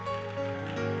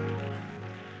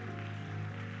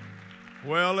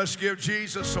Well, let's give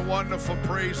Jesus a wonderful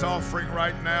praise offering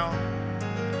right now.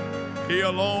 He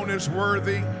alone is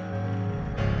worthy.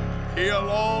 He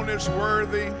alone is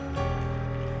worthy.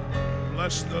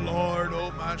 Bless the Lord,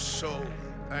 oh my soul.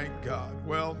 Thank God.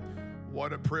 Well,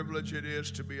 what a privilege it is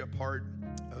to be a part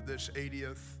of this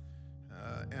 80th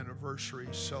anniversary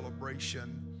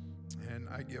celebration. And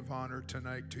I give honor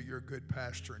tonight to your good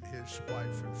pastor and his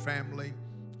wife and family.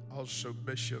 Also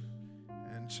Bishop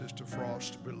and Sister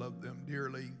Frost. We love them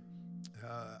dearly.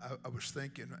 I was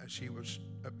thinking as he was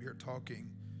up here talking,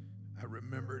 I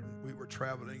remembered we were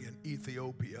traveling in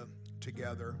Ethiopia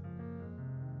together.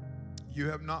 You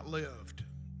have not lived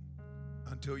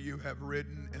until you have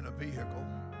ridden in a vehicle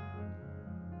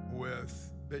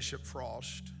with Bishop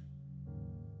Frost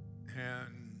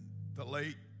and the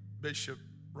late Bishop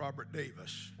Robert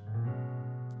Davis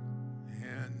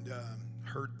and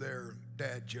heard their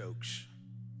dad jokes.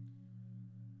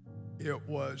 It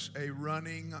was a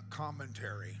running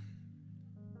commentary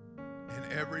in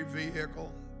every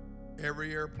vehicle,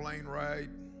 every airplane ride,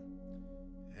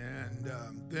 and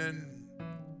then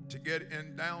to get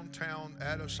in downtown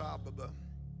Addis Ababa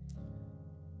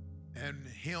and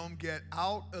him get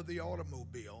out of the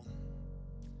automobile,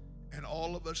 and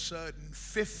all of a sudden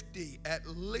 50, at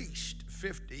least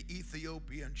 50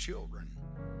 Ethiopian children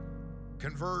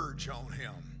converge on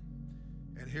him.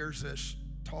 And here's this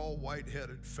tall,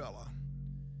 white-headed fella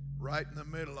right in the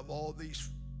middle of all these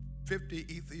 50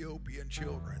 Ethiopian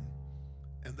children.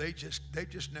 And they just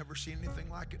never seen anything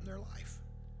like it in their life.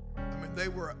 I mean, they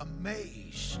were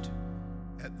amazed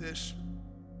at this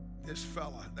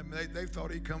fella. I mean, they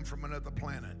thought he'd come from another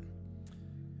planet.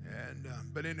 And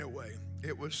but anyway,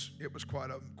 it was quite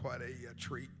a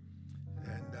treat,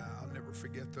 and I'll never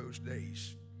forget those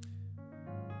days.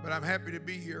 But I'm happy to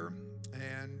be here,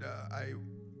 and I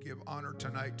give honor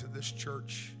tonight to this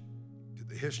church, to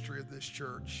the history of this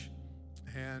church,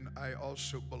 and I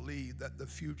also believe that the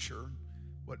future,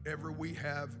 whatever we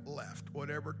have left,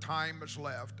 whatever time is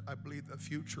left, I believe the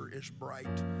future is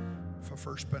bright for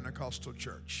First Pentecostal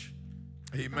Church.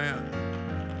 Amen.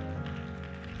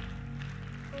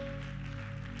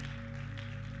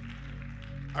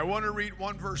 I want to read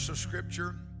one verse of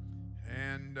Scripture,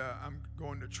 and I'm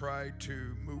going to try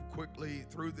to move quickly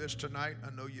through this tonight.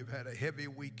 I know you've had a heavy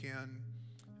weekend,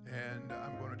 and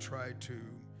I'm going to try to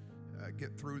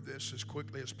get through this as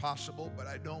quickly as possible, but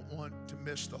I don't want to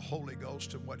miss the Holy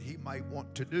Ghost and what He might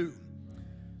want to do.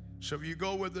 So if you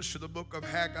go with us to the book of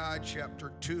Haggai,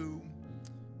 chapter 2,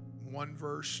 one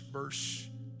verse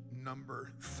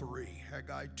number 3.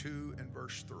 Haggai 2 and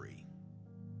verse 3.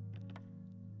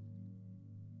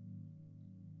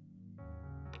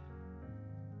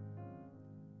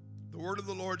 The word of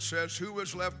the Lord says, "Who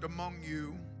is left among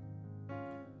you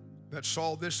that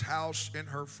saw this house in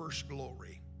her first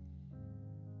glory?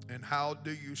 And how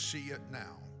do you see it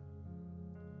now?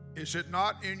 Is it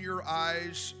not in your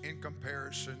eyes in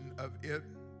comparison of it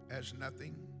as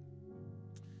nothing?"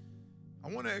 I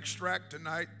want to extract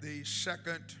tonight the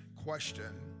second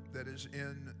question that is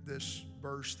in this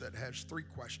verse that has 3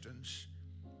 questions.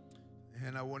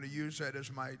 And I want to use that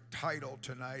as my title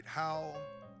tonight. How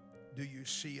do you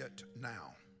see it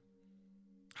now?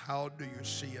 How do you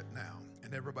see it now?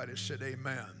 And everybody said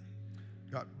amen.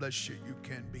 God bless you. You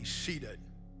can be seated.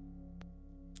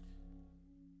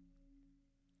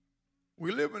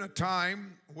 We live in a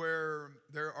time where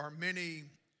there are many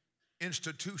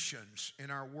institutions in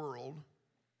our world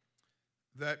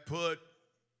that put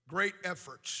great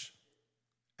efforts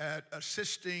at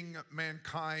assisting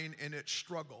mankind in its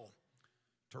struggle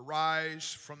to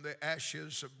rise from the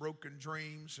ashes of broken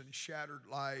dreams and shattered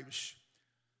lives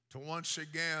to once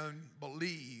again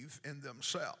believe in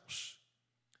themselves.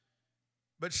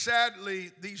 But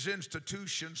sadly, these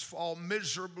institutions fall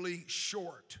miserably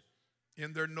short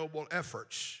in their noble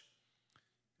efforts.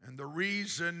 And the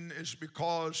reason is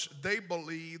because they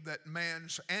believe that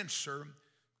man's answer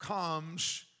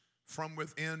comes from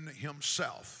within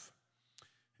himself.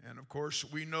 And of course,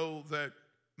 we know that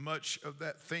much of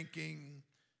that thinking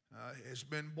has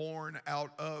been born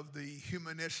out of the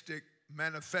humanistic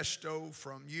manifesto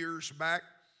from years back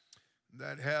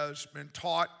that has been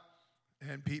taught,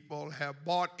 and people have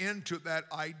bought into that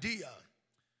idea.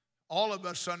 All of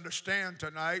us understand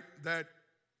tonight that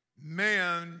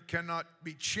man cannot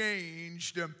be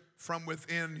changed from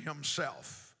within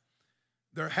himself.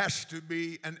 There has to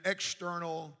be an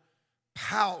external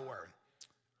power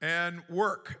and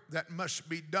work that must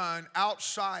be done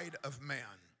outside of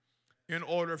man in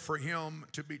order for him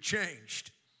to be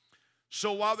changed.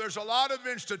 So while there's a lot of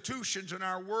institutions in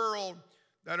our world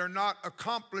that are not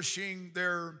accomplishing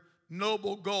their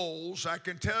noble goals, I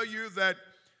can tell you that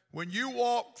when you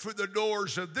walked through the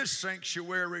doors of this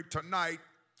sanctuary tonight,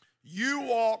 you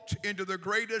walked into the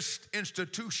greatest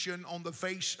institution on the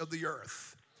face of the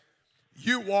earth.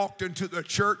 You walked into the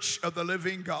church of the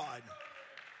living God.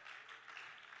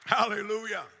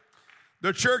 Hallelujah.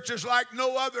 The church is like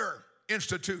no other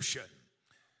institution.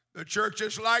 The church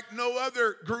is like no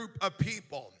other group of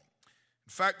people.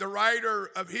 In fact, the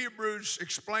writer of Hebrews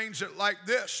explains it like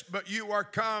this: but you are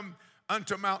come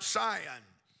unto Mount Zion,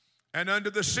 and unto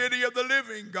the city of the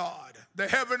living God, the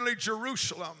heavenly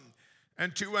Jerusalem,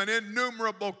 and to an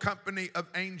innumerable company of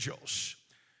angels,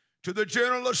 to the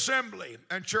general assembly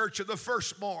and church of the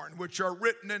firstborn, which are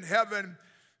written in heaven,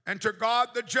 and to God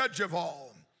the judge of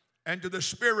all, and to the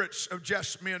spirits of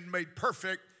just men made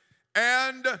perfect,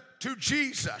 and to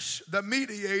Jesus, the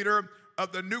mediator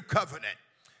of the new covenant,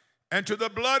 and to the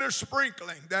blood of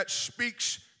sprinkling that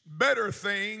speaks better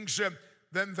things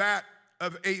than that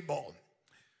of Abel.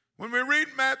 When we read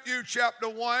Matthew chapter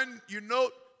 1, you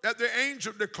note that the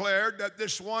angel declared that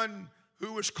this one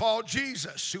who was called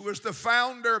Jesus, who was the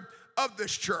founder of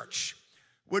this church,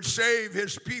 would save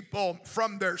his people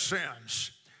from their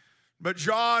sins. But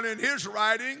John in his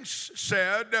writings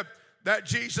said that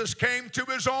Jesus came to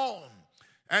his own,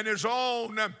 and his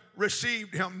own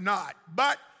received him not.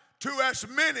 But to as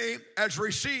many as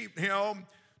received him,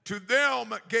 to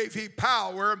them gave he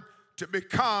power to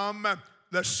become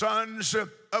the sons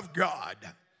of God.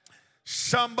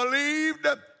 Some believed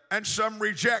and some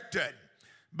rejected.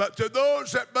 But to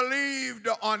those that believed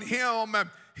on him,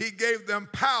 he gave them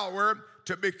power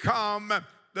to become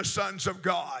the sons of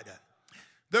God.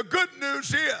 The good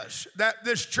news is that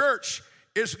this church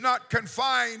is not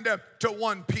confined to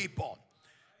one people.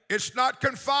 It's not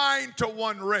confined to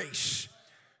one race.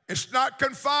 It's not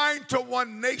confined to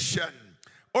one nation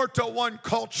or to one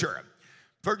culture.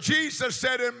 For Jesus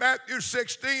said in Matthew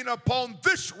 16, upon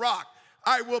this rock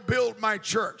I will build my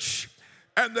church,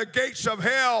 and the gates of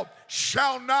hell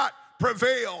shall not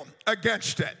prevail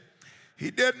against it. He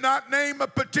did not name a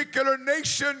particular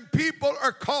nation, people,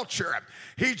 or culture.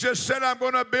 He just said, I'm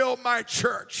going to build my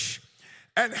church,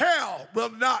 and hell will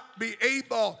not be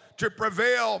able to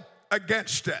prevail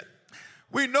against it.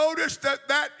 We notice that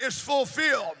that is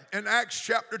fulfilled in Acts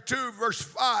chapter 2, verse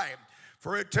 5.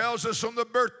 For it tells us on the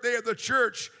birthday of the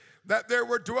church that there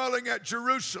were dwelling at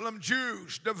Jerusalem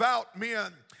Jews, devout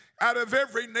men, out of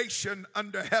every nation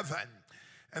under heaven.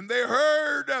 And they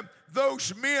heard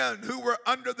those men who were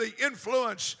under the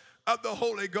influence of the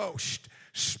Holy Ghost,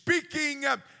 speaking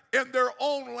in their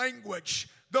own language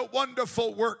the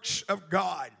wonderful works of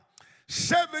God.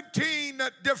 17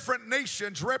 different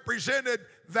nations represented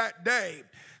that day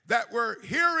that were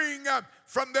hearing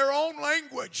from their own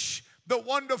language the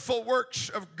wonderful works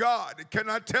of God. Can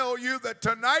I tell you that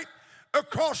tonight,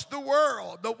 across the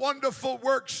world, the wonderful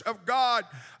works of God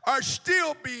are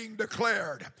still being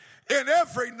declared in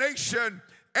every nation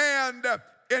and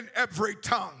in every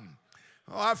tongue.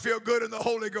 Oh, I feel good in the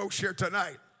Holy Ghost here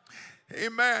tonight.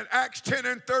 Amen. Acts 10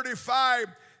 and 35,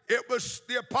 it was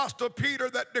the Apostle Peter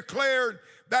that declared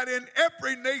that in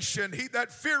every nation he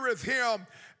that feareth him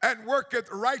and worketh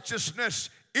righteousness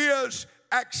is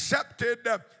accepted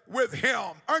with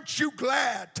him. Aren't you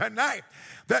glad tonight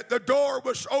that the door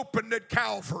was opened at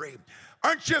Calvary?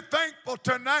 Aren't you thankful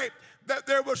tonight that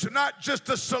there was not just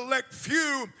a select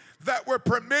few that were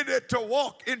permitted to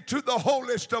walk into the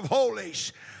holiest of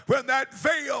holies when that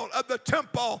veil of the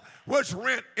temple was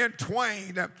rent in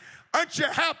twain? Aren't you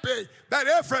happy that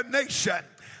every nation,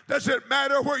 doesn't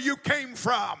matter where you came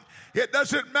from, it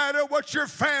doesn't matter what your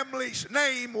family's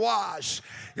name was,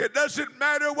 it doesn't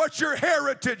matter what your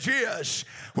heritage is,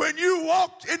 when you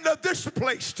walked into this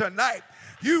place tonight,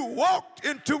 you walked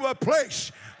into a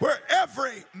place where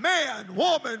every man,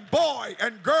 woman, boy,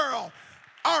 and girl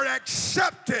are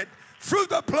accepted through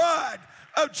the blood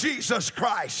of Jesus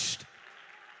Christ.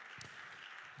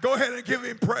 Go ahead and give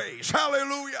him praise.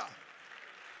 Hallelujah.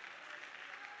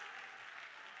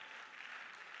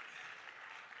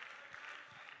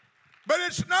 But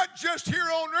it's not just here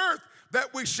on earth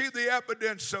that we see the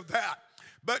evidence of that.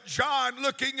 But John,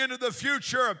 looking into the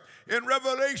future in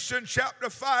Revelation chapter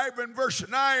 5 and verse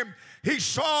 9, he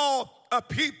saw a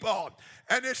people.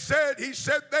 And he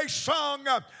said they sung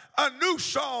a new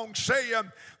song,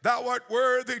 saying, thou art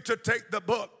worthy to take the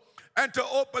book and to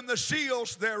open the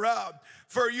seals thereof.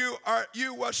 For you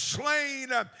were slain,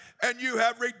 and you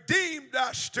have redeemed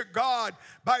us to God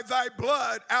by thy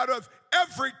blood out of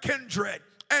every kindred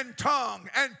and tongue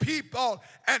and people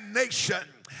and nation.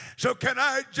 So can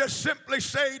I just simply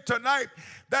say tonight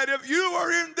that if you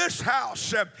are in this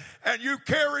house and you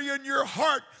carry in your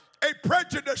heart a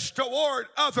prejudice toward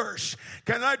others,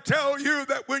 can I tell you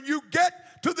that when you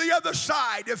get to the other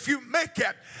side, if you make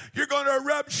it, you're going to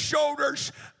rub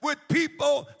shoulders with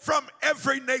people from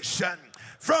every nation,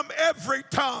 from every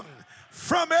tongue,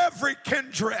 from every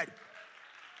kindred.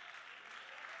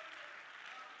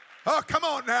 Oh, come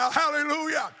on now.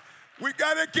 Hallelujah. We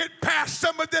got to get past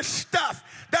some of this stuff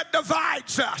that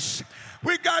divides us.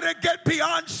 We got to get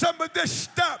beyond some of this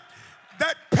stuff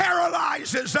that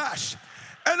paralyzes us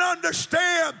and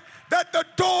understand that the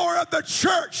door of the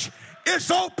church is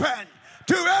open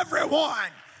to everyone.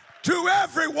 To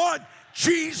everyone.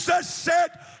 Jesus said,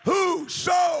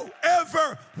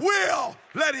 whosoever will,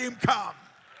 let him come.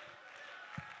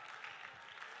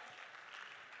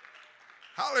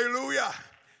 Hallelujah.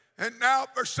 And now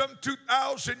for some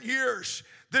 2,000 years,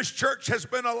 this church has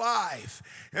been alive.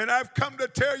 And I've come to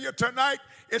tell you tonight,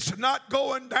 it's not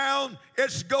going down,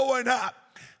 it's going up.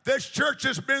 This church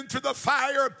has been through the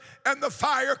fire, and the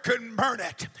fire couldn't burn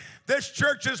it. This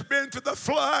church has been through the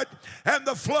flood, and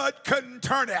the flood couldn't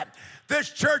turn it. This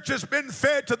church has been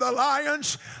fed to the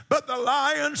lions, but the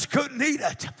lions couldn't eat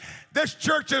it. This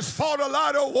church has fought a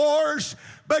lot of wars,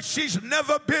 but she's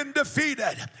never been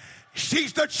defeated.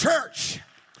 She's the church.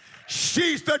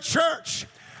 She's the church,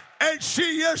 and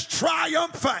she is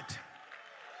triumphant.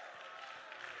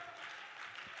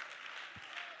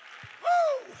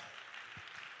 Woo!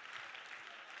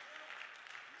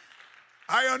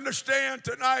 I understand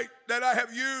tonight that I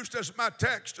have used as my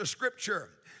text a scripture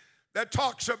that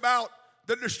talks about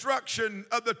the destruction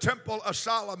of the temple of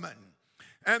Solomon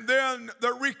and then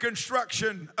the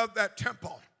reconstruction of that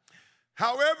temple.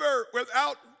 However,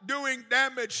 without doing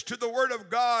damage to the Word of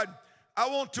God, I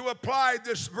want to apply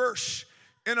this verse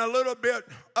in a little bit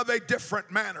of a different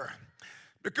manner.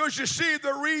 Because you see,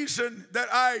 the reason that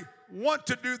I want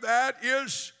to do that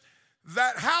is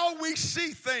that how we see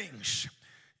things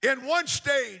in one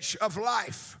stage of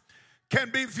life can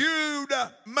be viewed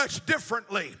much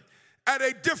differently at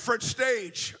a different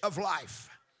stage of life.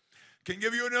 I can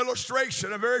give you an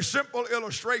illustration, a very simple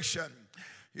illustration.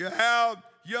 You have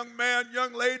young man,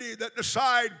 young lady that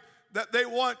decide that they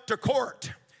want to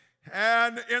court.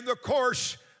 And in the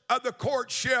course of the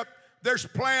courtship, there's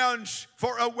plans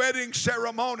for a wedding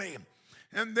ceremony.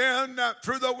 And then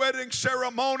through the wedding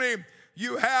ceremony,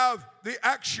 you have the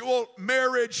actual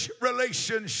marriage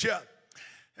relationship.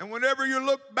 And whenever you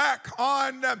look back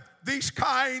on these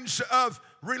kinds of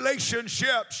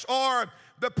relationships or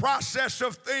the process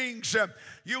of things,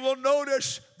 you will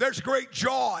notice there's great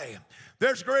joy.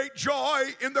 There's great joy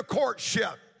in the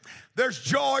courtship. There's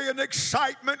joy and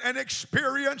excitement and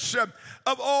experience of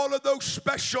all of those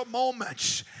special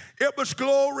moments. It was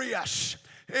glorious.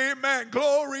 Amen.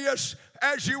 Glorious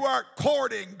as you are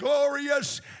courting.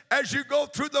 Glorious as you go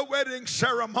through the wedding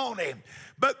ceremony.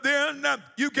 But then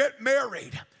you get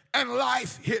married and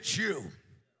life hits you.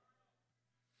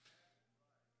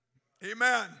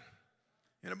 Amen.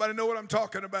 Anybody know what I'm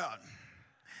talking about?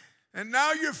 And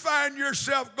now you find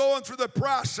yourself going through the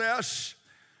process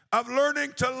of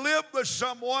learning to live with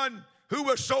someone who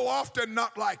was so often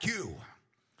not like you.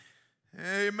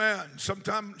 Amen.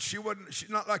 Sometimes she's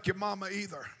not like your mama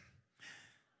either.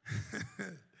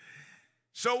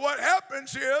 So what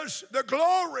happens is the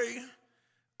glory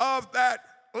of that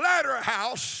latter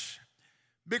house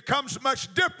becomes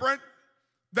much different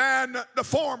than the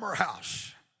former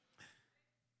house.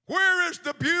 Where is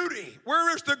the beauty?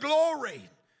 Where is the glory?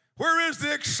 Where is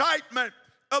the excitement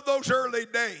of those early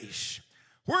days?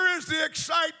 Where is the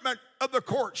excitement of the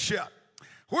courtship?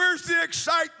 Where's the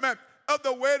excitement of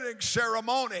the wedding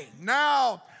ceremony?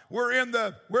 Now we're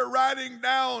riding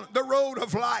down the road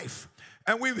of life,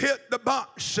 and we've hit the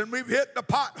bumps and we've hit the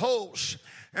potholes.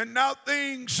 And now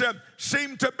things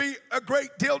seem to be a great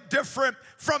deal different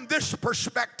from this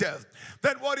perspective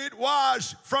than what it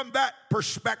was from that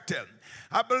perspective.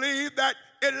 I believe that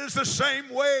it is the same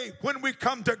way when we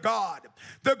come to God.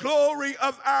 The glory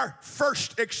of our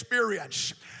first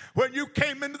experience. When you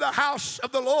came into the house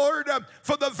of the Lord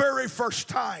for the very first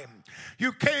time,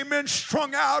 you came in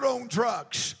strung out on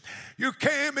drugs. You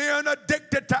came in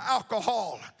addicted to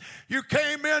alcohol. You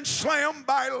came in slammed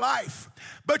by life.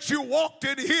 But you walked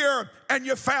in here and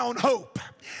you found hope.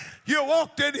 You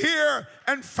walked in here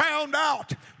and found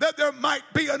out that there might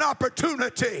be an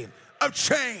opportunity of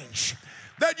change,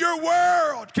 that your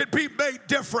world could be made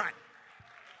different.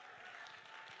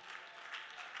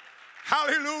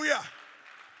 Hallelujah.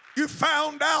 you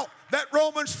found out that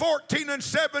Romans 14 and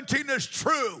 17 is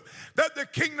true, that the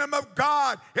kingdom of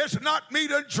God is not meat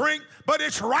and drink, but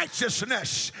it's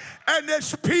righteousness and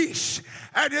it's peace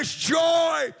and it's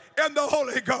joy in the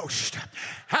Holy Ghost.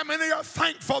 How many are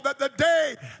thankful that the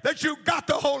day that you got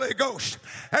the Holy Ghost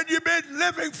and you've been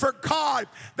living for God,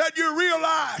 that you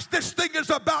realize this thing is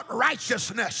about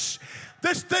righteousness.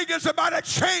 This thing is about a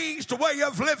changed way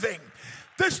of living.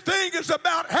 This thing is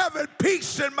about having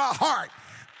peace in my heart,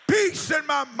 peace in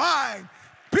my mind,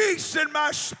 peace in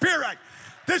my spirit.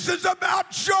 This is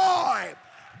about joy,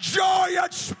 joy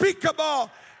unspeakable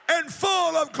and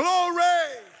full of glory.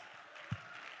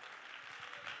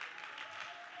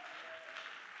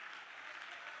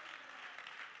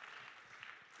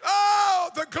 Oh,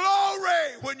 the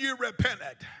glory when you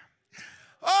repented.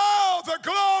 Oh, the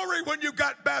glory when you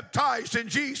got baptized in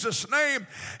Jesus' name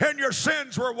and your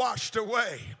sins were washed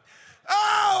away.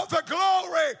 Oh, the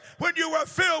glory when you were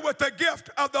filled with the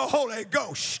gift of the Holy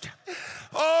Ghost.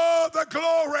 Oh, the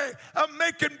glory of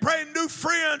making brand new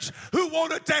friends who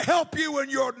wanted to help you in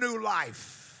your new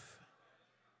life.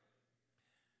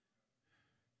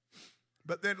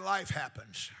 But then life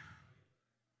happens.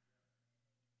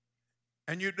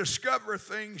 And you discover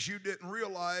things you didn't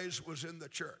realize was in the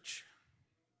church.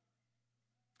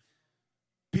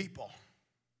 People.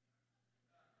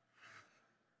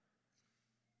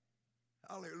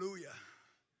 Hallelujah.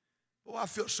 Oh, I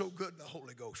feel so good in the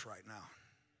Holy Ghost right now.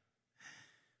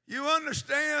 You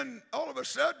understand, all of a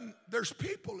sudden, there's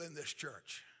people in this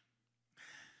church.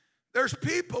 There's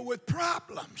people with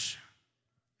problems.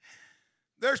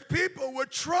 There's people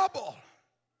with trouble.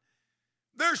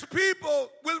 There's people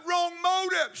with wrong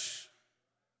motives.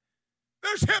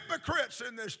 There's hypocrites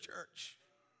in this church.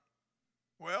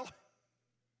 Well,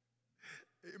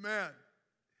 amen.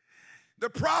 The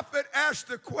prophet asked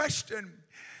the question,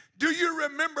 do you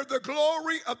remember the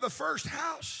glory of the first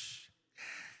house?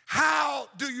 How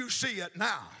do you see it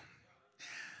now?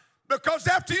 Because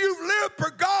after you've lived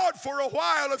for God for a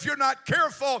while, if you're not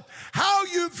careful, how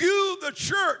you view the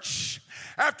church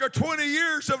after 20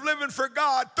 years of living for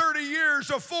God, 30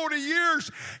 years or 40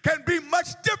 years can be much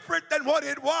different than what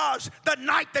it was the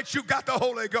night that you got the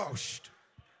Holy Ghost.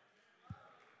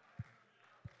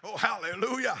 Oh,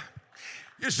 hallelujah.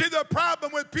 You see, the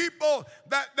problem with people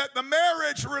that the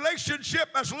marriage relationship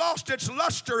has lost its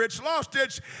luster, it's lost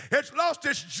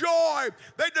its joy.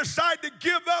 They decide to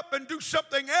give up and do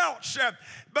something else.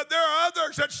 But there are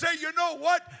others that say, you know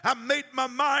what? I made my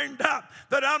mind up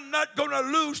that I'm not going to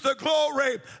lose the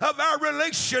glory of our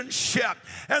relationship.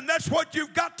 And that's what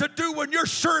you've got to do when you're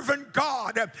serving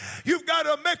God. You've got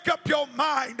to make up your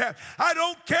mind. I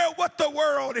don't care what the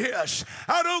world is.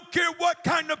 I don't care what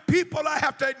kind of people I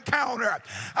have to encounter.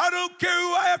 I don't care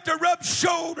who I have to rub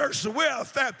shoulders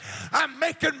with. I'm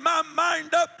making my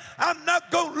mind up. I'm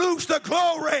not going to lose the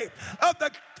glory of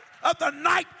the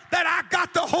night that I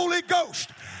got the Holy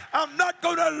Ghost. I'm not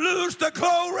going to lose the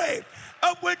glory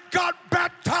of when God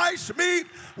baptized me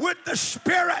with the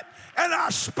Spirit and I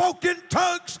spoke in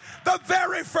tongues the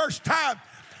very first time.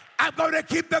 I'm going to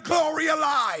keep the glory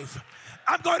alive.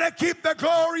 I'm going to keep the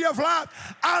glory of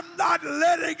life. I'm not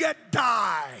letting it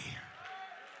die.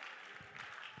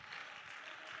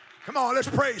 Come on, let's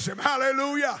praise Him.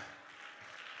 Hallelujah.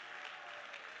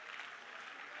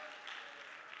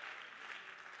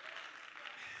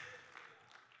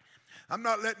 I'm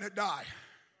not letting it die.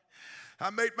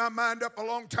 I made my mind up a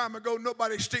long time ago,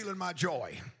 nobody's stealing my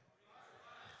joy.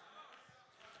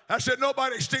 I said,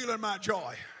 nobody's stealing my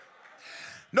joy.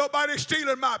 Nobody's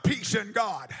stealing my peace in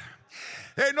God.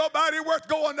 Ain't nobody worth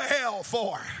going to hell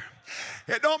for.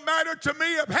 It don't matter to me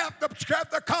if half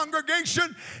the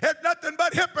congregation is nothing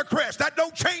but hypocrites. That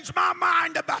don't change my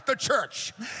mind about the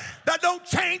church. That don't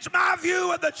change my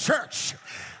view of the church.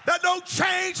 That don't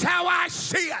change how I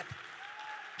see it.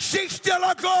 She's still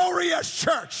a glorious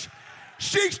church.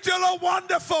 She's still a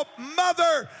wonderful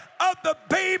mother of the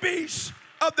babies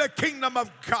of the kingdom of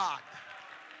God.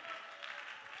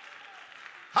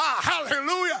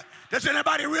 Hallelujah. Does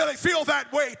anybody really feel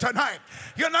that way tonight?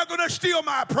 You're not going to steal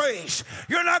my praise.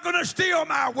 You're not going to steal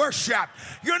my worship.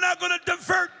 You're not going to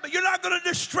divert me. You're not going to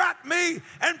distract me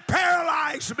and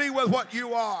paralyze me with what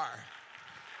you are.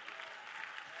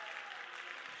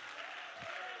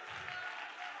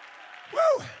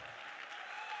 Woo!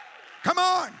 Come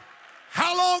on.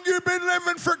 How long you been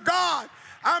living for God?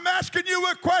 I'm asking you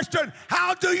a question.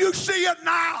 How do you see it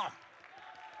now?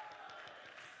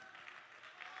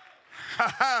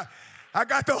 I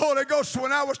got the Holy Ghost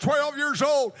when I was 12 years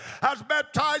old. I was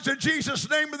baptized in Jesus'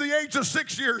 name at the age of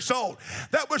 6 years old.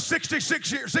 That was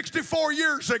 64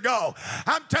 years ago.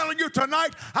 I'm telling you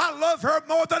tonight, I love her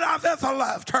more than I've ever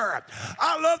loved her.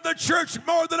 I love the church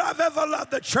more than I've ever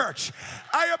loved the church.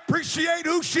 I appreciate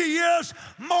who she is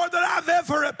more than I've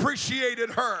ever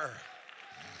appreciated her.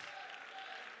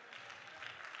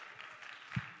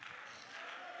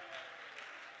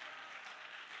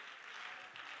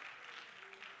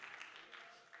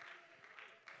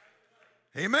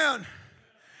 Amen.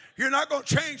 You're not going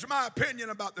to change my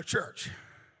opinion about the church.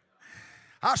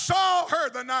 I saw her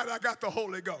the night I got the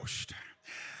Holy Ghost.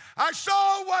 I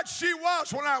saw what she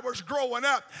was when I was growing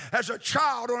up as a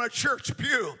child on a church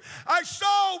pew. I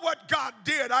saw what God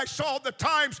did. I saw the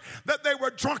times that they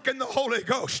were drunk in the Holy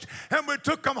Ghost, and we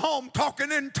took them home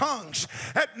talking in tongues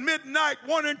at midnight,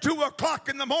 1 and 2 o'clock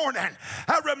in the morning.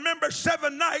 I remember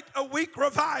 7-night-a-week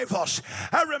revivals.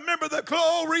 I remember the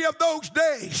glory of those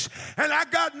days. And I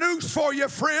got news for you,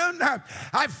 friend.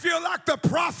 I feel like the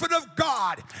prophet of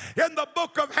God in the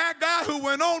book of Haggai, who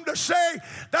went on to say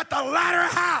that the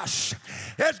latter house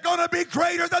is going to be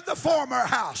greater than the former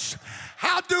house.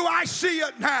 How do I see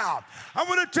it now? I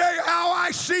want to tell you how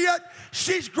I see it.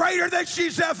 She's greater than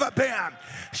she's ever been.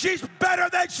 She's better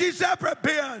than she's ever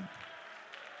been.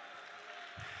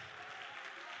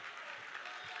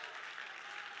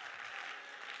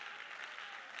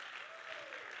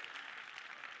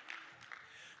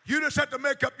 You just have to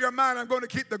make up your mind, I'm going to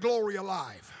keep the glory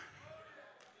alive.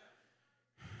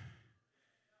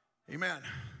 Amen.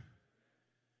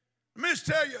 Let me just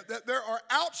tell you that there are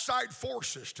outside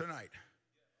forces tonight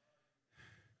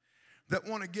that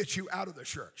want to get you out of the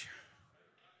church.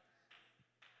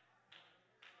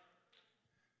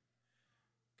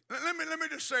 Let me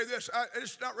just say this.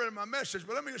 It's not really my message,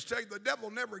 but let me just tell you, the devil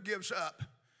never gives up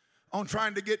on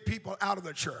trying to get people out of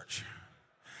the church.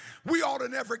 We ought to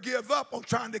never give up on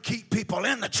trying to keep people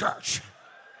in the church.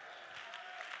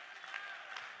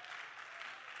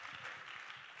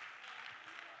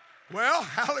 Well,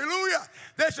 hallelujah.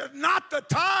 This is not the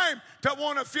time to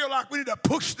want to feel like we need to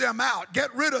push them out,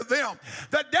 get rid of them.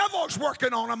 The devil's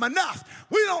working on them enough.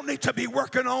 We don't need to be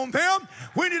working on them.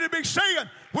 We need to be saying,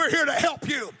 we're here to help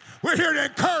you. We're here to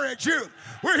encourage you.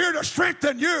 We're here to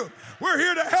strengthen you. We're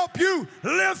here to help you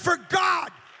live for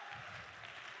God.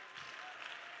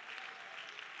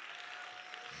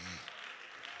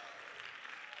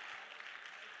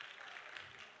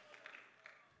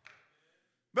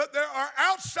 But there are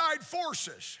outside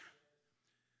forces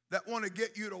that want to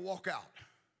get you to walk out,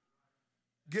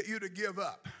 get you to give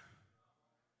up.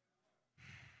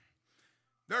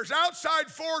 There's outside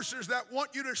forces that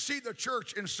want you to see the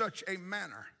church in such a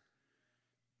manner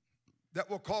that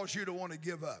will cause you to want to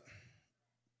give up.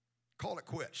 Call it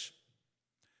quits.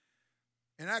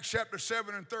 In Acts chapter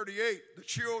 7 and 38, the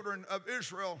children of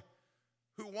Israel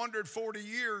who wandered 40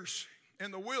 years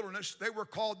in the wilderness, they were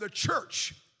called the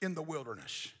church in the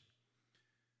wilderness.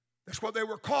 That's what they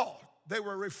were called. They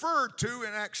were referred to in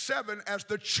Acts 7 as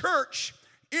the church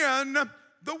in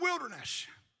the wilderness.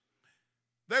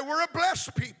 They were a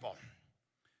blessed people.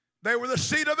 They were the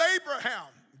seed of Abraham.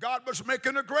 God was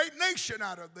making a great nation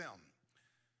out of them.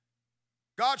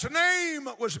 God's name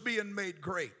was being made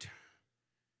great.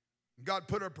 God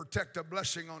put a protective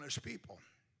blessing on his people.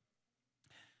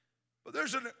 But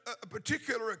there's a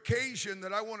particular occasion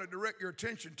that I want to direct your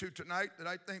attention to tonight that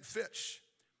I think fits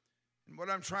in what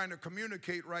I'm trying to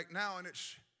communicate right now, and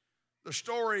it's the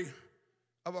story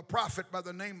of a prophet by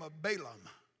the name of Balaam,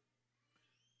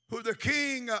 who the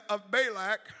king of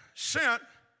Balak sent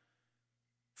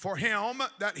for him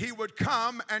that he would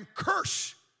come and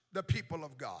curse the people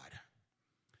of God.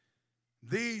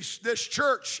 This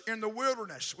church in the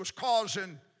wilderness was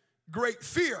causing great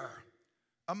fear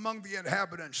among the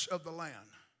inhabitants of the land.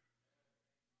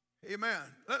 Amen.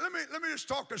 Let me just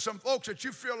talk to some folks that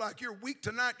you feel like you're weak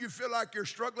tonight. You feel like you're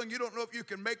struggling. You don't know if you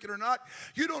can make it or not.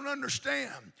 You don't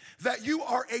understand that you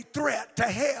are a threat to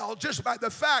hell just by the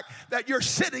fact that you're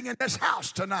sitting in this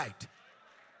house tonight.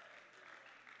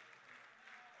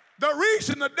 The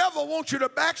reason the devil wants you to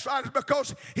backslide is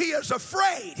because he is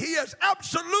afraid. He is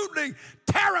absolutely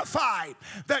terrified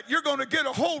that you're going to get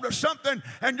a hold of something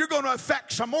and you're going to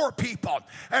affect some more people.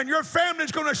 And your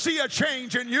family's going to see a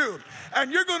change in you.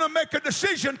 And you're going to make a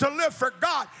decision to live for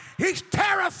God. He's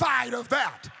terrified of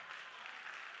that.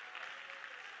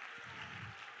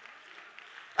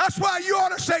 That's why you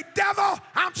ought to say, devil,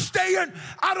 I'm staying.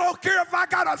 I don't care if I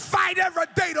got to fight every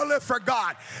day to live for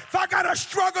God. If I got to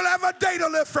struggle every day to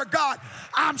live for God,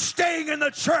 I'm staying in the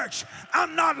church.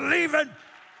 I'm not leaving.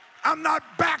 I'm not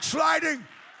backsliding.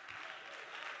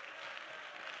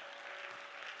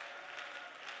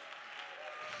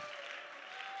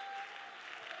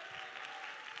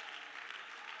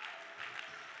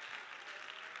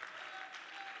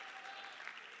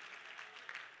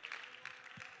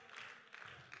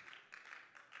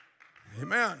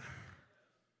 Amen.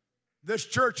 This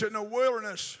church in the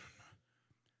wilderness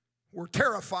were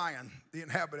terrifying the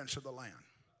inhabitants of the land.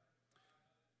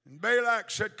 And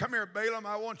Balak said, come here, Balaam,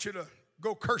 I want you to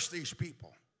go curse these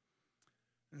people.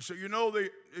 And so you know,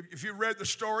 if you read the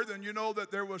story, then you know that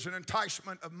there was an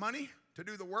enticement of money to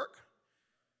do the work.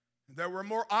 There were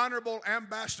more honorable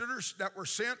ambassadors that were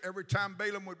sent every time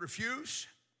Balaam would refuse.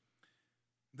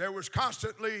 He was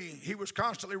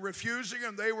constantly refusing,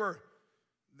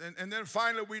 and then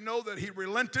finally we know that he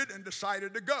relented and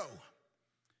decided to go.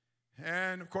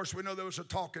 And of course we know there was a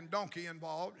talking donkey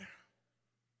involved.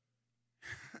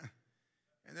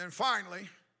 And then finally,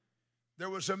 there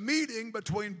was a meeting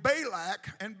between Balak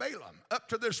and Balaam. Up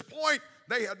to this point,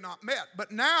 they had not met,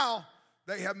 but now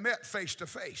they have met face to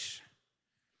face.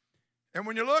 And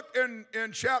when you look in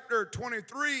chapter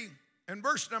 23 and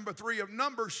verse number 3 of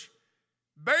Numbers,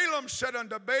 Balaam said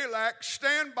unto Balak,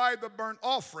 stand by the burnt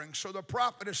offering. So the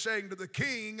prophet is saying to the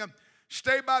king,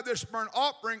 stay by this burnt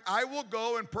offering, I will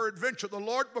go, and peradventure the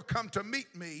Lord will come to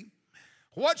meet me.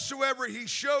 Whatsoever he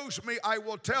shows me, I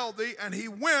will tell thee. And he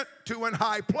went to an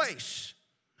high place.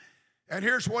 And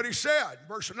here's what he said,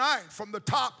 verse 9, from the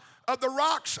top of the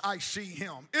rocks I see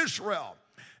him, Israel,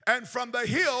 and from the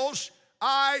hills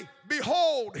I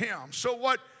behold him. So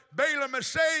what Balaam is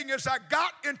saying is, I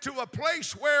got into a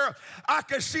place where I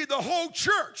could see the whole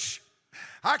church.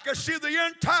 I could see the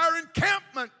entire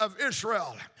encampment of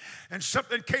Israel. And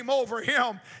something came over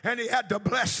him, and he had to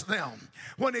bless them.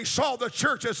 When he saw the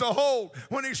church as a whole,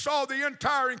 when he saw the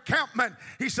entire encampment,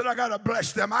 he said, I got to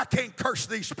bless them. I can't curse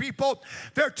these people.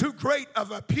 They're too great of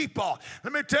a people.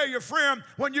 Let me tell you, friend,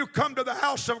 when you come to the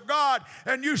house of God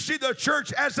and you see the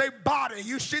church as a body,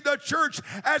 you see the church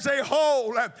as a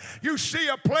whole, you see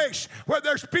a place where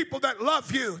there's people that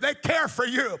love you, they care for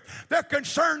you, they're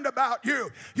concerned about you.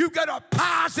 You get a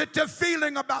positive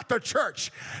feeling about the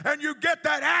church, and you get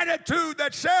that attitude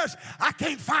that says, I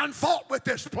can't find fault with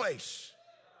this place.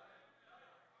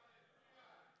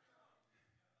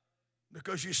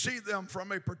 Because you see them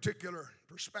from a particular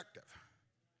perspective.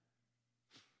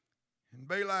 And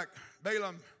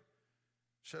Balaam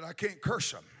said, I can't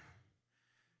curse them.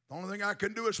 The only thing I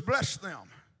can do is bless them.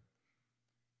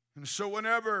 And so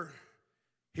whenever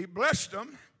he blessed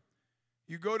them,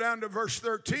 you go down to verse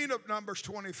 13 of Numbers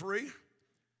 23.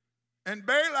 And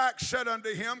Balak said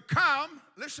unto him, come,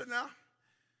 listen now,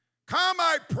 come,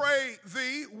 I pray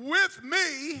thee, with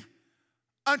me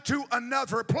unto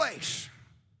another place.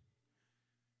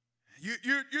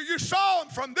 You saw him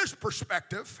from this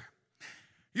perspective.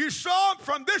 You saw him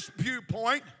from this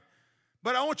viewpoint.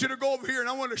 But I want you to go over here, and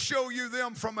I want to show you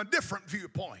them from a different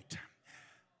viewpoint.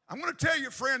 I'm going to tell you,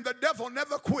 friend, the devil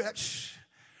never quits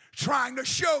trying to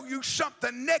show you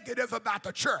something negative about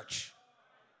the church.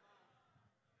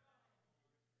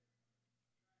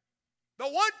 The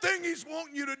one thing he's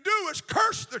wanting you to do is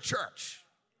curse the church.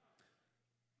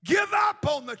 Give up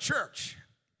on the church.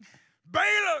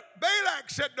 Balak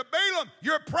said to Balaam,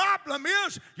 your problem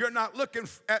is you're not looking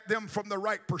at them from the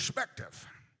right perspective.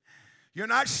 You're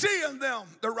not seeing them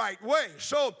the right way.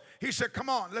 So he said, come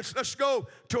on, let's go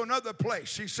to another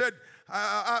place. He said,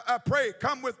 I pray,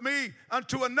 come with me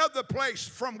unto another place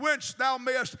from whence thou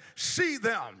mayest see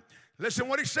them. Listen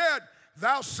what he said,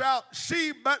 thou shalt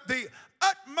see but the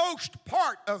utmost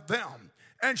part of them,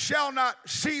 and shall not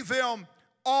see them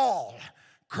all.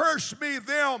 Curse me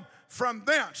them from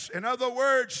thence. In other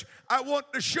words, I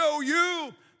want to show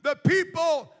you the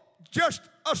people just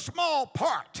a small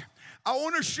part. I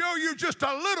want to show you just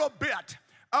a little bit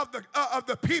of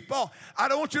the people. I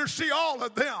don't want you to see all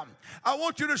of them. I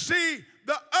want you to see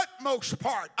the utmost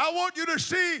part. I want you to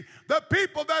see the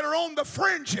people that are on the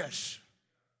fringes.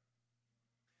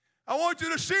 I want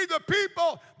you to see the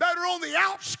people that are on the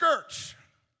outskirts.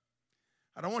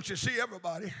 I don't want you to see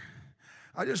everybody.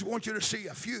 I just want you to see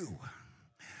a few.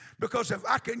 Because if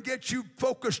I can get you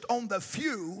focused on the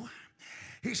few,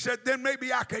 he said, then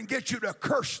maybe I can get you to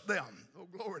curse them. Oh,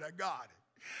 glory to God.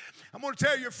 I'm going to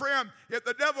tell you, friend, if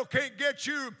the devil can't get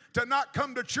you to not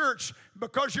come to church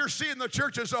because you're seeing the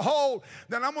church as a whole,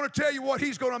 then I'm going to tell you what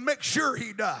he's going to make sure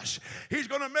he does. He's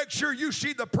going to make sure you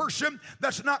see the person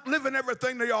that's not living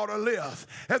everything they ought to live.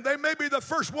 And they may be the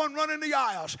first one running the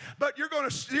aisles, but you're going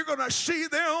to see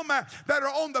them that are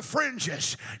on the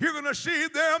fringes. You're going to see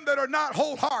them that are not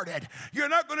wholehearted. You're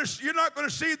not going to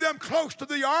see them close to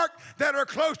the ark, that are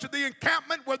close to the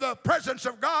encampment where the presence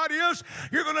of God is.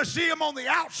 You're going to see them on the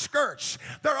outskirts.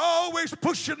 They're always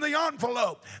pushing the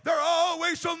envelope. They're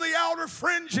always always on the outer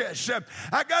fringes.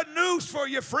 I got news for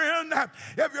you, friend.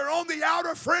 If you're on the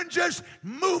outer fringes,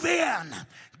 move in.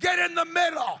 Get in the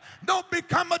middle. Don't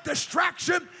become a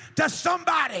distraction to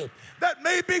somebody that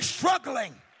may be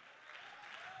struggling.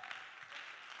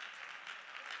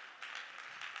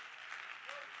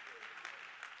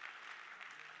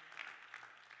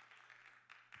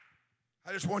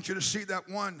 I just want you to see that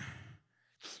one.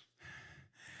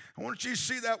 I want you to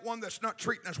see that one that's not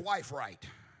treating his wife right.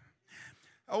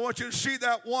 I want you to see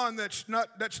that one that's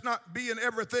not being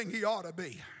everything he ought to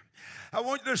be. I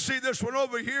want you to see this one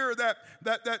over here that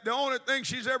the only thing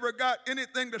she's ever got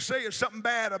anything to say is something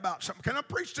bad about something. Can I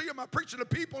preach to you? Am I preaching to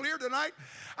people here tonight?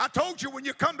 I told you when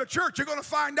you come to church, you're going to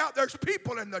find out there's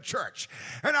people in the church.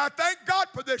 And I thank God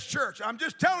for this church. I'm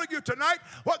just telling you tonight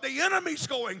what the enemy's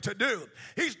going to do.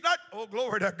 He's not, oh,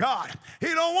 glory to God. He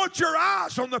don't want your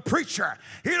eyes on the preacher.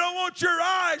 He don't want your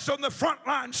eyes on the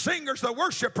frontline singers, the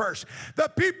worshipers,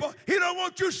 the people. He don't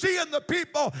want you seeing the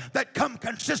people that come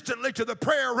consistently to the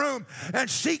prayer room and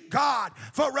seek God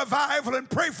for revival and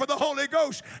pray for the Holy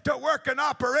Ghost to work and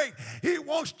operate. He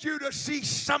wants you to see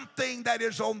something that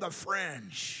is on the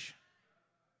fringe.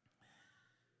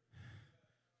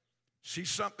 See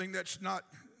something that's not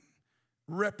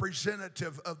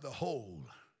representative of the whole.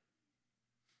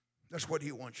 That's what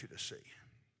he wants you to see.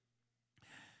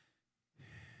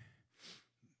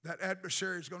 That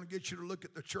adversary is going to get you to look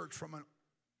at the church from an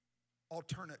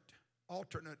alternate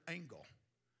angle,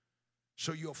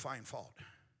 so you'll find fault.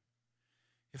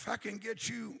 If I can get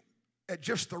you at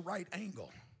just the right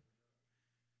angle,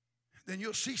 then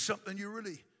you'll see something you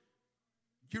really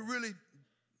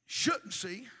shouldn't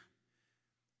see,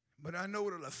 but I know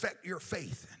it'll affect your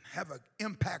faith and have an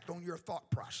impact on your thought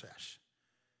process.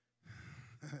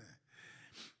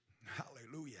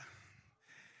 Hallelujah.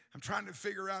 I'm trying to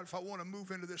figure out if I want to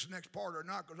move into this next part or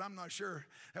not, because I'm not sure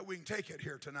that we can take it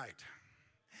here tonight.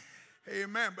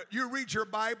 Amen. But you read your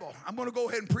Bible. I'm going to go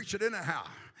ahead and preach it anyhow.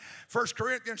 1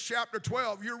 Corinthians chapter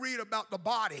 12, you read about the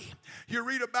body. You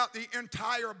read about the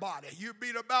entire body. You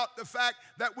read about the fact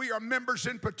that we are members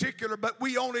in particular, but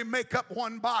we only make up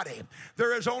one body.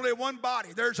 There is only one body.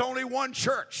 There's only one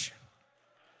church.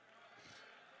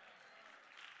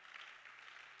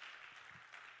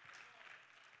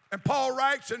 And Paul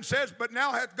writes and says, but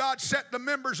now hath God set the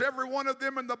members, every one of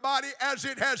them in the body, as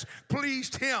it has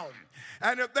pleased him.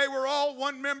 And if they were all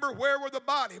one member, where were the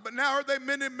body? But now are they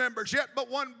many members, yet but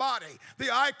one body.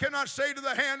 The eye cannot say to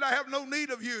the hand, I have no need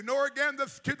of you, nor again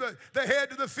to the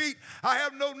head to the feet, I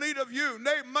have no need of you.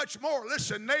 Nay, much more,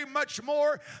 listen, nay, much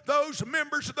more, those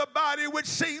members of the body which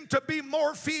seem to be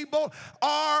more feeble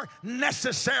are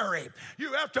necessary.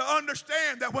 You have to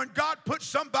understand that when God put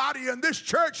somebody in this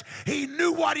church, he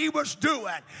knew what he was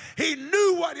doing. He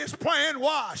knew what his plan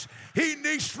was. He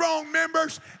needs strong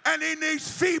members and he needs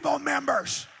feeble members.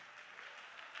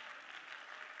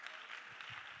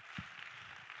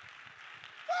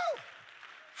 Woo!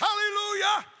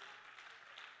 Hallelujah.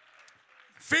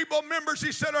 Feeble members,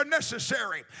 he said, are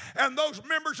necessary. And those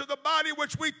members of the body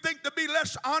which we think to be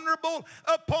less honorable,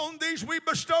 upon these we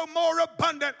bestow more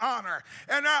abundant honor.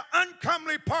 And our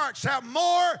uncomely parts have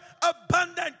more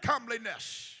abundant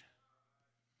comeliness.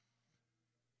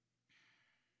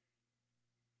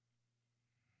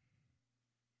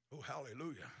 Oh,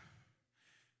 hallelujah.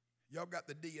 Y'all got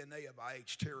the DNA of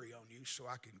I.H. Terry on you, so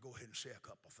I can go ahead and say a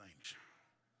couple things.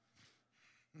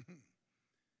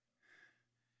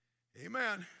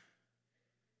 Amen.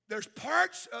 There's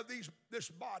parts of this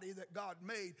body that God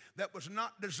made that was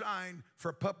not designed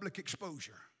for public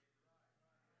exposure.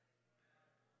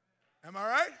 Am I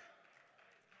right?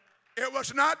 It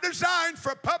was not designed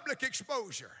for public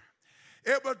exposure.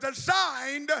 It was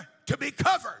designed to be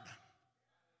covered.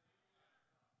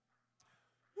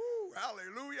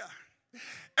 Hallelujah.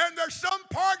 And there's some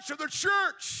parts of the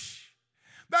church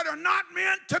that are not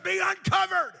meant to be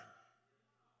uncovered.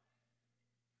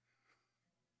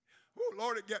 Oh,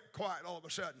 Lord, it get quiet all of a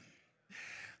sudden.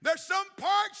 There's some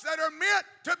parts that are meant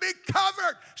to be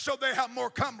covered so they have more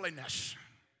comeliness.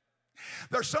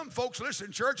 There's some folks,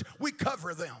 listen, church, we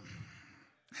cover them.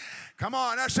 Come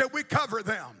on, I said we cover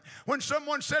them. When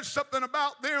someone says something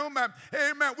about them,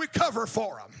 amen, we cover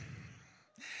for them.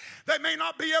 They may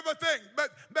not be everything,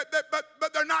 but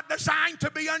they're not designed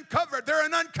to be uncovered. They're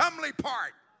an uncomely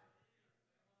part.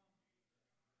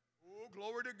 Oh,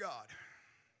 glory to God.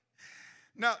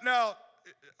 Now,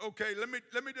 okay, let me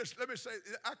say,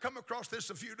 I come across this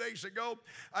a few days ago.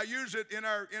 I use it in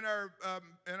our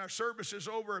services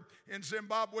over in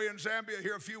Zimbabwe and Zambia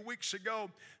here a few weeks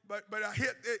ago. But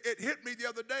it hit me the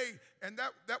other day, and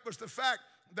that was the fact.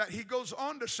 that he goes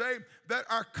on to say that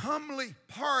our comely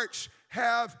parts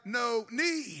have no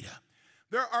need.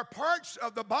 There are parts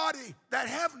of the body that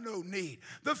have no need.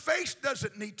 The face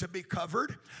doesn't need to be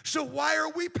covered, so why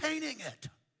are we painting it?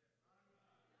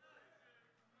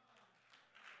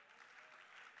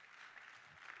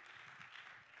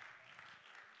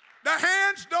 The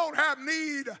hands don't have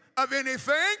need of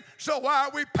anything, so why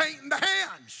are we painting the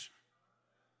hands?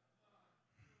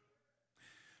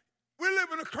 We live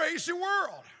in a crazy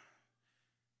world.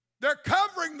 They're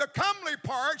covering the comely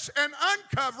parts and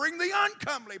uncovering the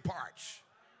uncomely parts.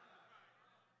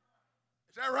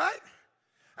 Is that right?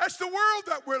 That's the world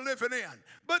that we're living in.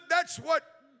 But that's what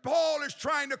Paul is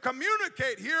trying to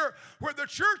communicate here where the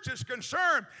church is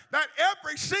concerned, that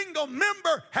every single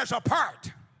member has a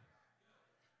part.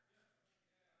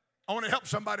 I want to help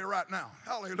somebody right now.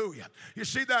 Hallelujah. You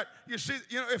see that?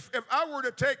 If I were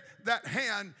to take that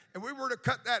hand and we were to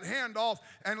cut that hand off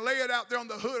and lay it out there on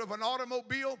the hood of an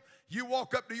automobile, you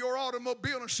walk up to your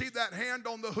automobile and see that hand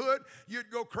on the hood, you'd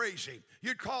go crazy.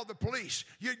 You'd call the police.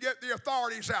 You'd get the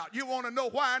authorities out. You want to know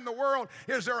why in the world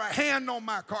is there a hand on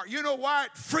my car? You know why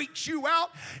it freaks you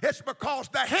out? It's because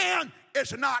the hand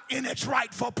is not in its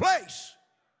rightful place.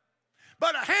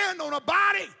 But a hand on a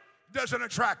body doesn't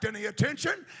attract any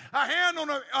attention. A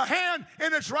hand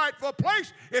in its rightful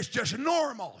place is just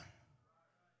normal.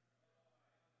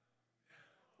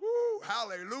 Woo,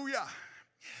 hallelujah.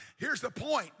 Here's the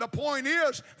point. The point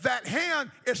is that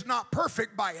hand is not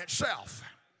perfect by itself.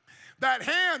 That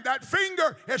hand, that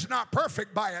finger is not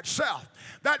perfect by itself.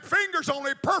 That finger's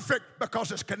only perfect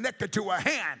because it's connected to a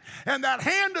hand. And that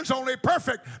hand is only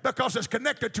perfect because it's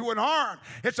connected to an arm.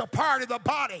 It's a part of the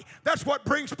body. That's what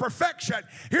brings perfection.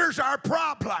 Here's our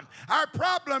problem. Our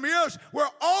problem is we're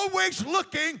always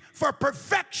looking for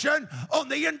perfection on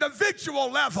the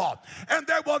individual level. And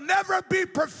there will never be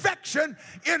perfection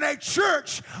in a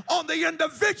church on the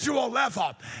individual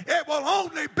level. It will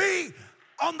only be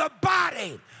on the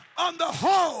body. On the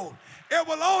whole, it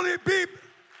will only be.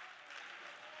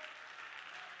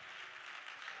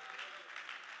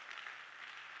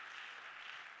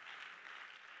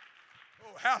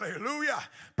 Oh, hallelujah.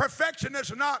 Perfection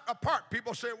is not a part.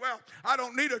 People say, well, I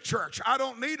don't need a church. I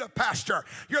don't need a pastor.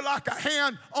 You're like a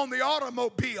hand on the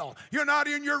automobile. You're not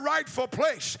in your rightful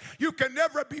place. You can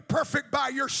never be perfect by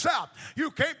yourself. You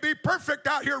can't be perfect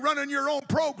out here running your own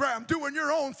program, doing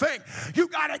your own thing. You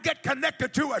got to get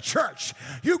connected to a church.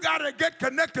 You got to get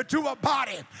connected to a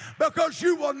body, because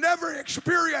you will never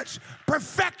experience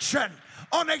perfection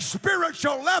on a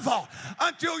spiritual level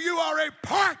until you are a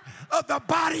part of the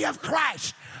body of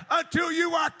Christ, until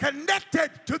you are connected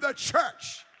to the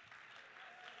church.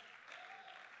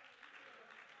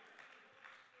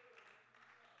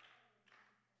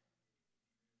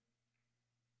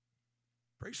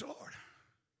 Praise the Lord.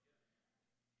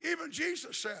 Even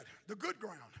Jesus said, the good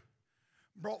ground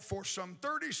brought forth some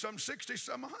 30, some 60,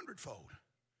 some 100-fold.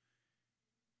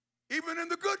 Even in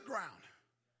the good ground,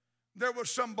 there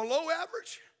was some below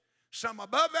average, some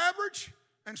above average,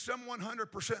 and some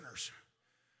 100%ers.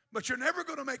 But you're never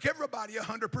going to make everybody a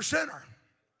 100%er.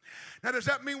 Now, does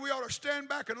that mean we ought to stand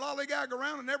back and lollygag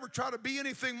around and never try to be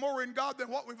anything more in God than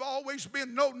what we've always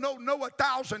been? No, no, no,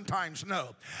 1,000 times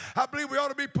no. I believe we ought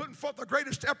to be putting forth the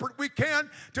greatest effort we can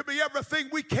to be everything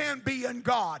we can be in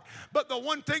God. But the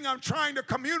one thing I'm trying to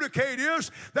communicate is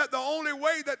that the only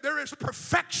way that there is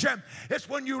perfection is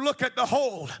when you look at the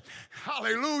whole.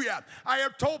 Hallelujah. I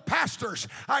have told pastors,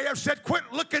 I have said, quit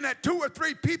looking at 2 or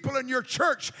 3 people in your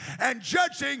church and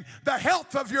judging the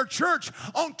health of your church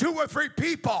on 2 or 3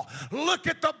 people. Look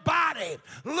at the body.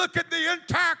 Look at the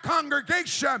entire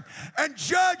congregation and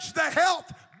judge the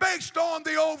health based on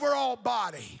the overall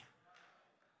body.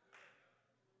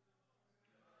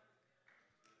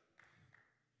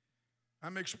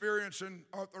 I'm experiencing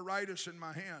arthritis in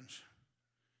my hands,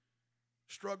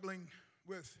 struggling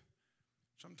with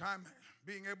sometimes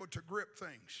being able to grip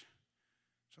things.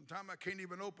 Sometimes I can't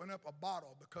even open up a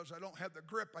bottle because I don't have the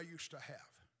grip I used to have.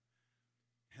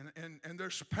 And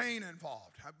there's pain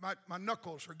involved. My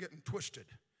knuckles are getting twisted.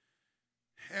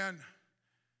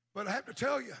 But I have to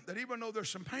tell you that even though there's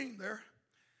some pain there,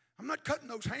 I'm not cutting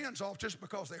those hands off just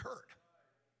because they hurt.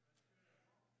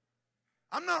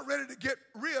 I'm not ready to get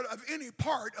rid of any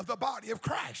part of the body of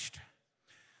Christ.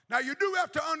 Now, you do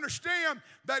have to understand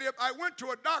that if I went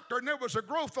to a doctor and there was a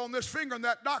growth on this finger and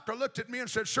that doctor looked at me and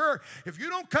said, sir, if you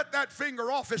don't cut that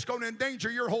finger off, it's going to endanger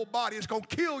your whole body. It's going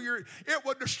to kill it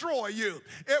will destroy you.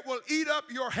 It will eat up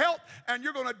your health and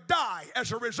you're going to die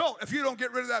as a result if you don't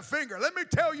get rid of that finger. Let me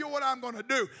tell you what I'm going to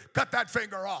do. Cut that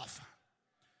finger off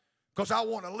because I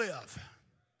want to live.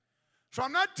 So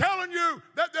I'm not telling you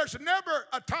that there's never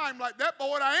a time like that, but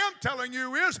what I am telling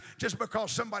you is just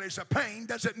because somebody's a pain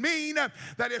doesn't mean that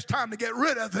it's time to get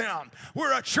rid of them.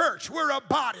 We're a church. We're a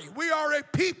body. We are a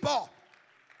people.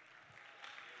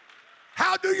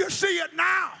 How do you see it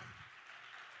now?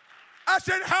 I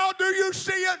said, how do you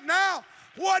see it now?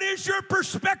 What is your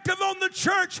perspective on the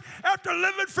church after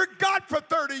living for God for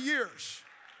 30 years?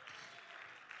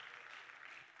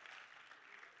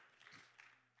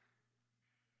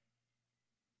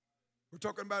 We're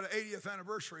talking about an 80th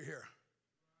anniversary here.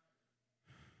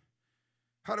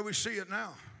 How do we see it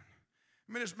now?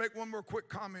 Let me just make one more quick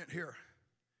comment here.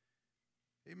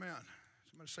 Amen.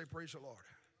 Somebody say praise the Lord.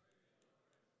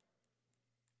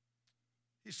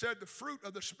 He said the fruit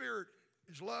of the Spirit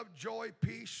is love, joy,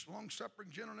 peace, long-suffering,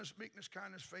 gentleness, meekness,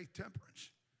 kindness, faith, temperance.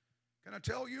 Can I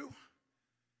tell you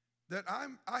that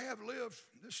I have lived,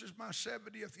 this is my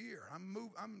 70th year.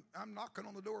 I'm knocking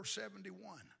on the door of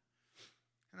 71.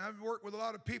 And I've worked with a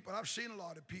lot of people. I've seen a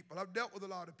lot of people. I've dealt with a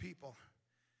lot of people.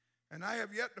 And I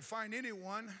have yet to find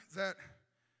anyone that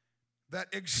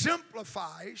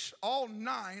exemplifies all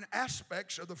 9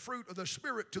 aspects of the fruit of the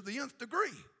Spirit to the nth degree.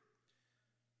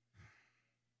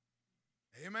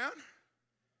 Amen?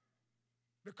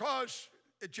 Because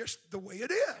it's just the way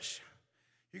it is.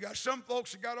 You got some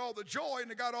folks that got all the joy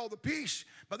and they got all the peace,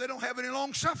 but they don't have any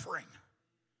long suffering.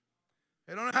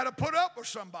 They don't know how to put up with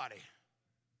somebody.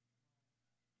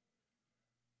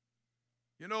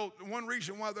 You know, one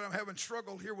reason why that I'm having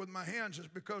struggle here with my hands is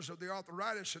because of the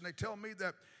arthritis, and they tell me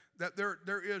that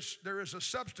there is a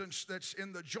substance that's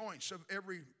in the joints of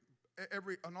every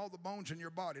on all the bones in your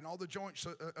body and all the joints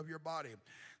of your body,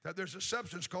 that there's a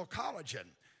substance called collagen.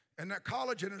 And that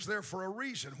collagen is there for a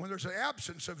reason. When there's an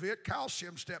absence of it,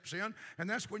 calcium steps in, and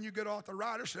that's when you get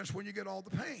arthritis, that's when you get all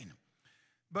the pain.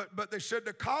 But they said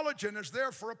the collagen is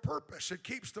there for a purpose. It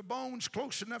keeps the bones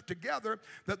close enough together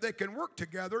that they can work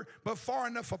together, but far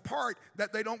enough apart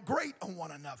that they don't grate on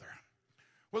one another.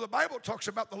 Well, the Bible talks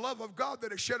about the love of God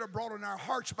that is shed abroad in our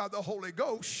hearts by the Holy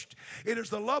Ghost. It is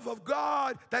the love of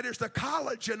God that is the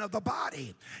collagen of the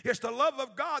body. It's the love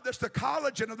of God that's the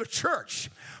collagen of the church.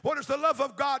 What does the love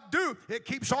of God do? It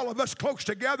keeps all of us close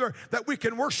together, that we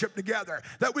can worship together,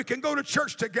 that we can go to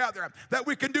church together, that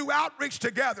we can do outreach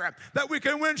together, that we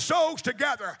can win souls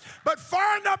together, but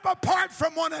far enough apart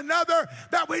from one another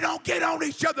that we don't get on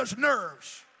each other's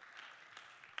nerves.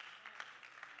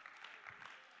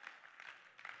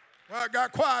 Well, I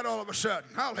got quiet all of a sudden.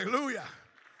 Hallelujah.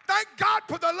 Thank God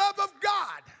for the love of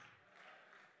God.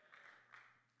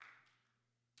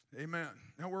 Amen.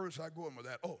 Now, where was I going with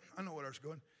that? Oh, I know where I was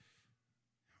going.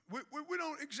 We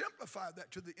don't exemplify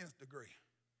that to the nth degree.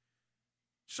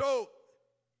 So,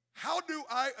 how do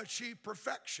I achieve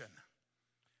perfection?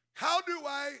 How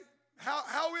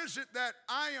is it that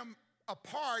I am a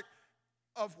part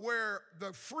of where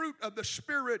the fruit of the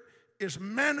Spirit is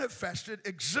manifested,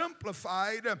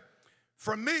 exemplified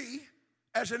for me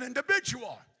as an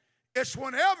individual? It's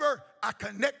whenever I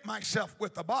connect myself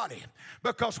with the body.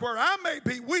 Because where I may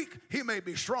be weak, he may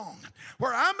be strong.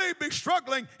 Where I may be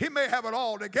struggling, he may have it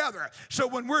all together. So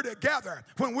when we're together,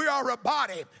 when we are a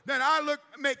body, then I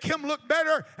make him look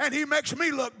better and he makes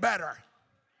me look better.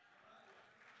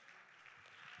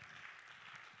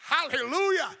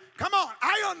 Hallelujah. Come on,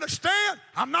 I understand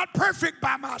I'm not perfect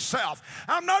by myself.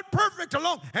 I'm not perfect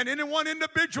alone. And any one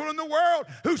individual in the world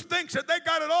who thinks that they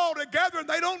got it all together and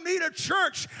they don't need a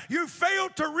church, you fail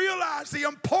to realize the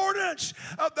importance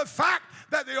of the fact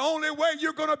that the only way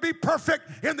you're going to be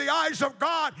perfect in the eyes of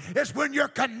God is when you're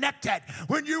connected,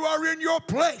 when you are in your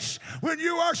place, when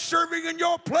you are serving in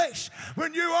your place,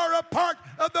 when you are a part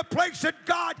of the place that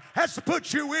God has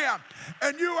put you in,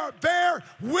 and you are there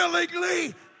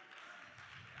willingly.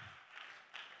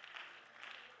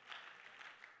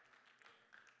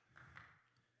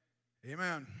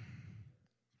 Amen.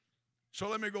 So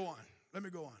let me go on.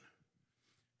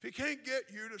 If he can't get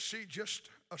you to see just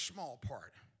a small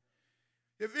part,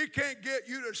 if he can't get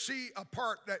you to see a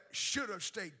part that should have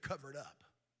stayed covered up,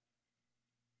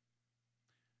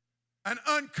 an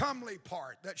uncomely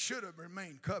part that should have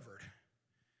remained covered,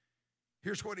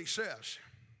 here's what he says.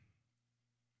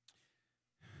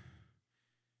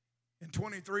 In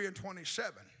 23 and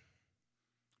 27,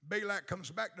 Balak comes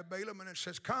back to Balaam and it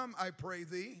says, "Come, I pray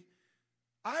thee,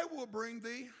 I will bring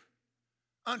thee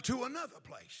unto another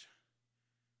place."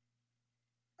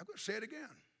 I'm going to say it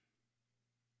again.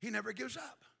 He never gives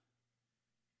up.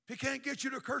 If he can't get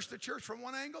you to curse the church from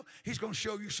one angle, he's going to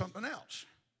show you something else.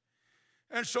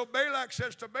 And so Balak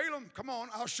says to Balaam, come on,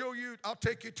 I'll show you, I'll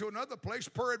take you to another place.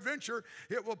 Peradventure,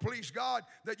 it will please God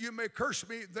that you may curse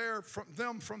me there from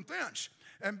thence.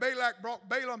 And Balak brought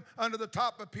Balaam unto the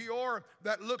top of Peor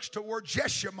that looks toward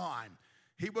Jeshimon.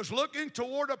 He was looking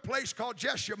toward a place called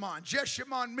Jeshimon.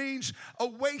 Jeshimon means a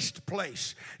waste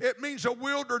place. It means a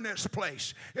wilderness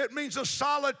place. It means a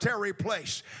solitary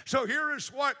place. So here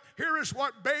is what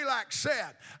Balak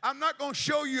said. I'm not going to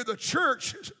show you the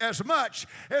church as much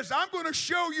as I'm going to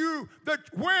show you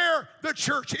where the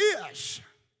church is.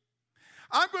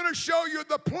 I'm going to show you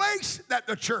the place that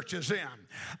the church is in.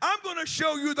 I'm going to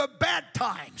show you the bad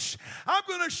times. I'm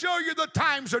going to show you the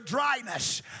times of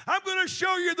dryness. I'm going to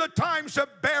show you the times of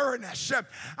barrenness.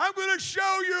 I'm going to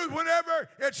show you whenever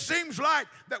it seems like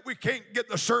that we can't get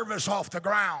the service off the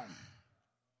ground.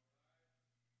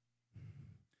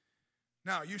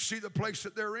 Now, you see the place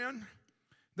that they're in?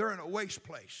 They're in a waste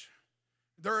place.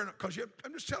 Because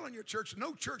I'm just telling you, church,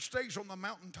 no church stays on the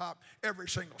mountaintop every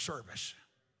single service.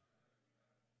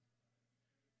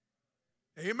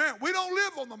 Amen. We don't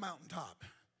live on the mountaintop.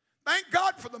 Thank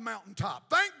God for the mountaintop.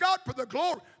 Thank God for the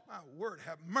glory. My word,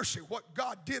 have mercy what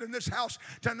God did in this house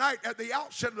tonight at the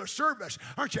outset of the service.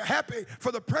 Aren't you happy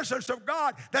for the presence of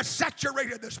God that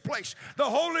saturated this place? The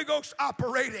Holy Ghost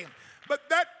operating. But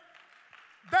that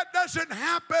doesn't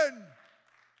happen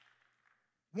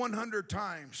 100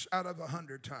 times out of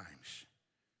 100 times.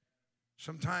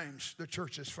 Sometimes the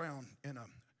church is found in a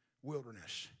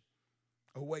wilderness,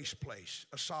 a waste place,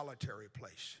 a solitary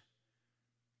place.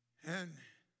 And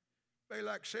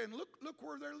Balak saying, look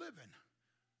where they're living.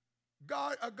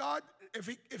 God, if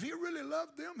he really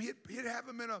loved them, he'd have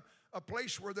them in a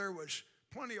place where there was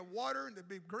plenty of water and there'd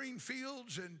be green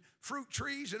fields and fruit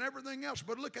trees and everything else.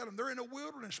 But look at them, they're in a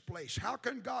wilderness place. How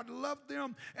can God love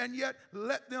them and yet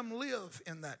let them live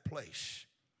in that place?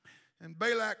 And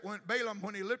Balaam,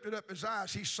 when he lifted up his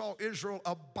eyes, he saw Israel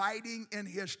abiding in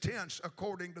his tents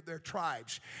according to their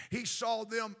tribes. He saw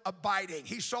them abiding.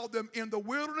 He saw them in the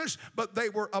wilderness, but they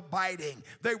were abiding.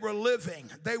 They were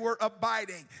living. They were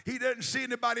abiding. He didn't see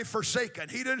anybody forsaken.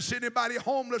 He didn't see anybody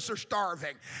homeless or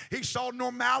starving. He saw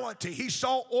normality. He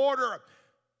saw order.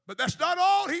 But that's not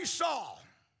all he saw.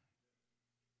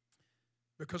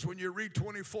 Because when you read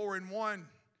 24:1,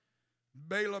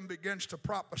 Balaam begins to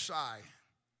prophesy.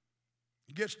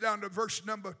 He gets down to verse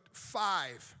number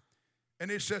 5, and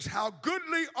it says, how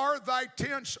goodly are thy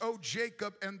tents, O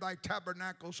Jacob, and thy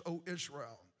tabernacles, O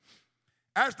Israel.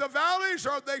 As the valleys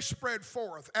are they spread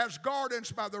forth, as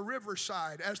gardens by the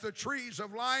riverside, as the trees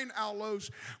of lying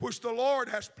aloes which the Lord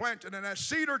has planted, and as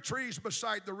cedar trees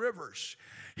beside the rivers.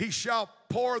 He shall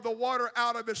pour the water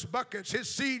out of his buckets.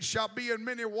 His seed shall be in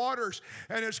many waters,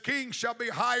 and his king shall be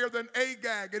higher than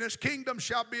Agag, and his kingdom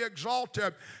shall be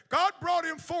exalted. God brought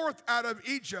him forth out of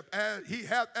Egypt. He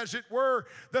hath, as it were,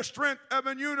 the strength of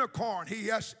an unicorn. He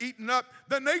has eaten up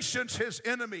the nations, his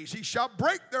enemies. He shall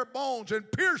break their bones and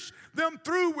pierce them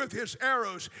through with his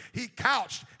arrows. He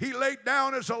couched, he laid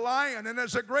down as a lion, and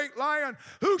as a great lion,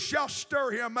 who shall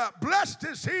stir him up? Blessed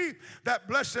is he that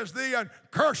blesses thee, and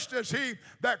cursed is he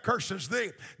that curses thee.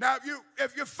 Now,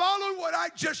 if you follow what I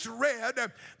just read,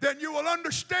 then you will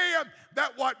understand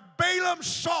that what Balaam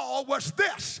saw was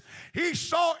this. He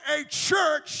saw a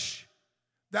church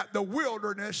that the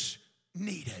wilderness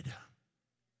needed.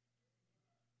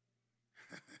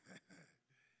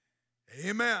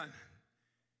 Amen.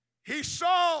 He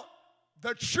saw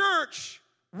the church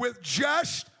with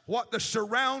just what the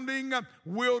surrounding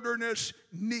wilderness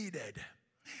needed.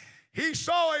 He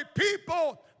saw a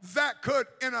people that could,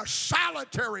 in a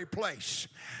solitary place,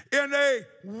 in a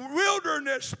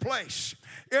wilderness place,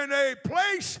 in a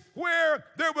place where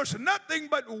there was nothing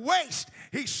but waste,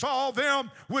 he saw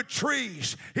them with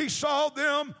trees. He saw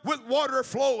them with water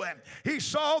flowing. He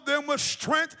saw them with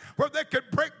strength where they could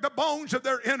break the bones of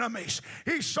their enemies.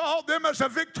 He saw them as a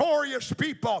victorious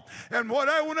people. And what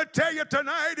I want to tell you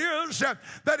tonight is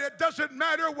that it doesn't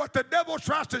matter what the devil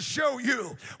tries to show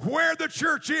you, where the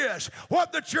church is,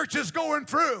 what the church is going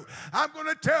through. I'm going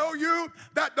to tell you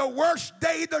that the worst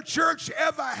day the church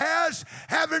ever has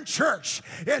having church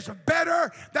is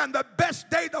better than the best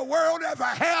day the world ever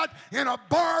had in a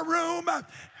bar room,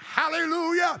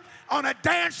 hallelujah, on a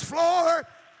dance floor,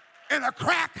 in a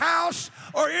crack house,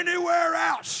 or anywhere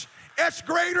else. It's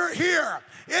greater here.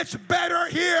 It's better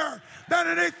here than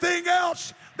anything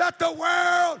else that the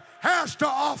world has to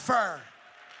offer.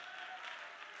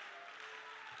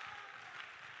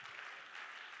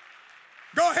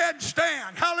 Go ahead and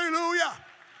stand. Hallelujah.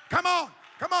 Come on.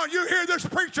 Come on. You hear this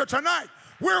preacher tonight.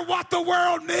 We're what the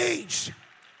world needs.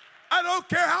 I don't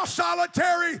care how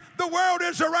solitary the world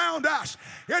is around us.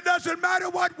 It doesn't matter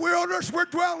what wilderness we're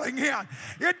dwelling in.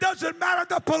 It doesn't matter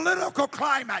the political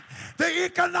climate, the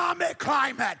economic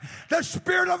climate, the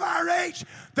spirit of our age.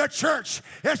 The church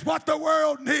is what the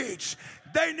world needs.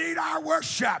 They need our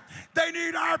worship. They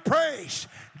need our praise.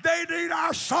 They need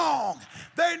our song.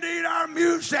 They need our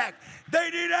music. They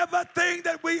need everything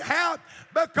that we have,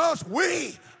 because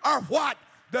we are what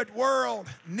the world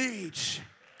needs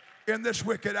in this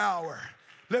wicked hour.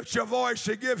 Lift your voice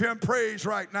and give him praise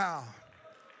right now.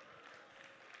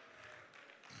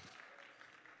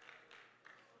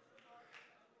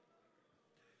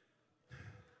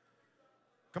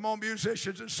 Come on,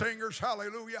 musicians and singers,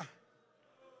 hallelujah.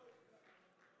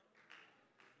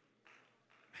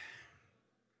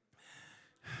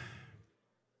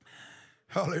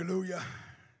 Hallelujah.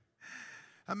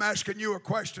 I'm asking you a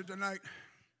question tonight.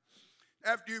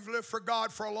 After you've lived for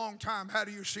God for a long time, how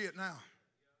do you see it now?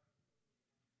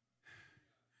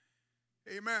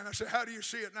 Amen. I said, how do you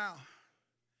see it now?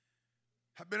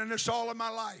 I've been in this all of my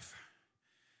life.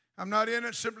 I'm not in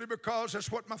it simply because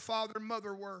that's what my father and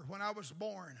mother were when I was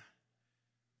born.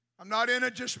 I'm not in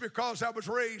it just because I was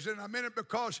raised in it. I'm in it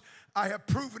because I have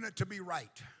proven it to be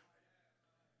right.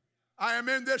 I am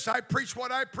in this. I preach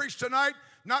what I preach tonight,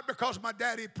 not because my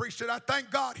daddy preached it. I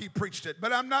thank God he preached it.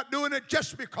 But I'm not doing it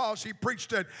just because he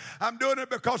preached it. I'm doing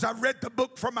it because I've read the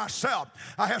book for myself.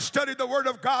 I have studied the Word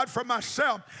of God for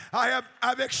myself.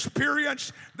 I've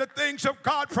experienced the things of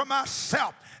God for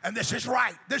myself. And this is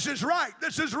right. This is right.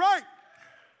 This is right.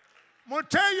 I'm going to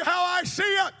tell you how I see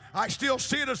it. I still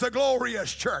see it as a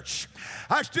glorious church.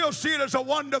 I still see it as a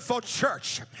wonderful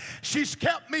church. She's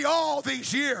kept me all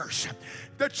these years.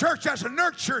 The church has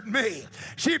nurtured me.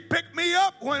 She picked me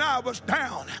up when I was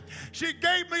down. She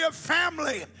gave me a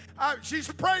family. She's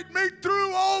prayed me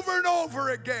through over and over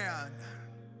again.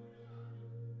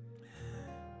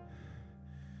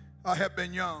 I have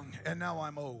been young and now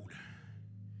I'm old.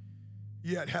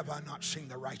 Yet have I not seen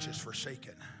the righteous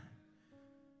forsaken,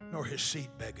 nor his seed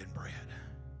begging bread.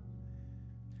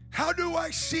 How do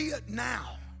I see it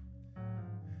now?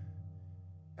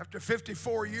 After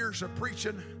 54 years of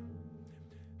preaching,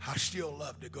 I still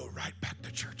love to go right back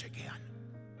to church again.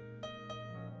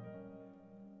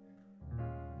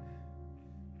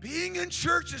 Being in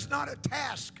church is not a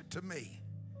task to me.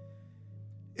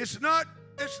 It's not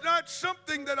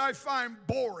something that I find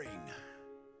boring.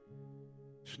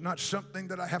 It's not something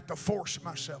that I have to force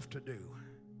myself to do.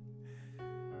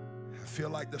 I feel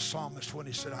like the psalmist when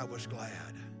he said, I was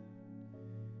glad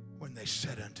when they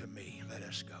said unto me, let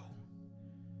us go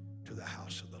to the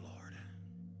house of the Lord.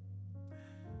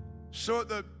 So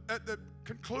at the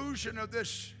conclusion of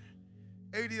this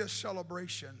 80th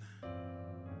celebration,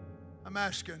 I'm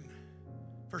asking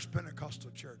First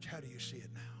Pentecostal Church, how do you see it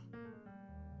now?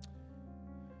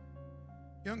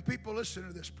 Young people, listen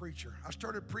to this preacher. I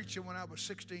started preaching when I was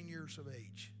 16 years of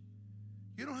age.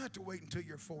 You don't have to wait until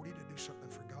you're 40 to do something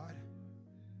for God.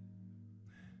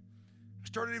 I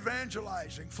started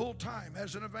evangelizing full time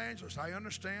as an evangelist. I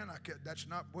understand. That's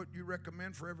not what you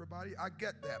recommend for everybody. I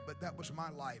get that, but that was my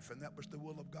life, and that was the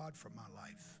will of God for my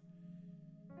life.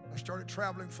 I started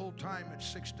traveling full time at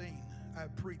 16. I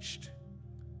have preached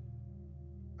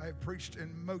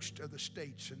in most of the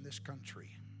states in this country,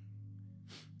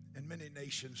 in many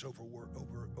nations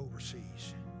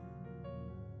overseas.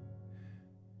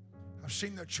 I've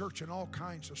seen the church in all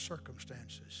kinds of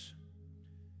circumstances.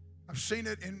 I've seen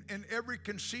it in every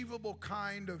conceivable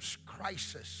kind of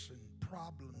crisis and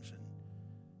problems, and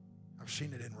I've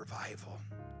seen it in revival.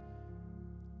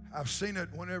 I've seen it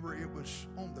whenever it was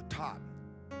on the top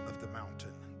of the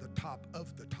mountain, the top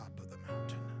of the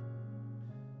mountain.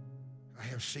 I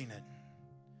have seen it.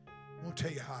 I'm going to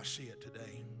tell you how I see it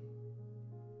today.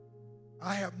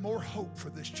 I have more hope for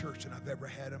this church than I've ever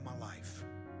had in my life.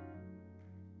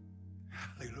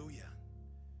 Hallelujah.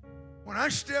 When I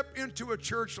step into a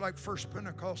church like First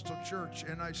Pentecostal Church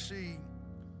and I see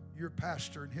your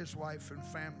pastor and his wife and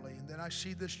family, and then I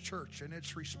see this church and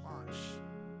its response,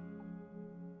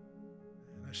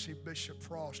 and I see Bishop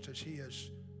Frost as he is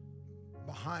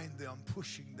behind them,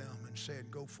 pushing them and saying,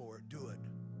 go for it, do it.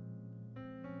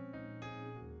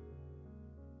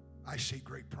 I see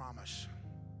great promise.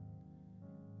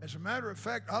 As a matter of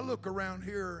fact, I look around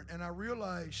here and I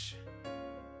realize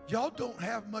y'all don't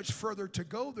have much further to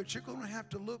go, that you're going to have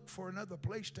to look for another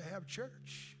place to have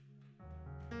church.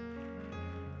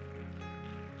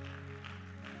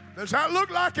 Does that look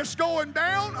like it's going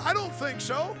down? I don't think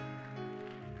so.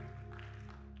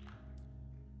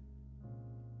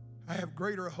 I have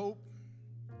greater hope.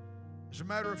 As a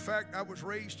matter of fact, I was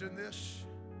raised in this.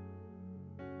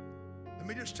 Let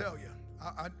me just tell you,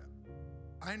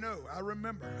 I know. I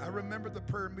remember the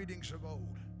prayer meetings of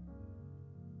old.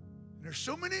 And there's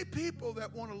so many people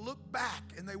that want to look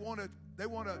back and they want to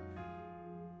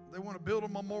build a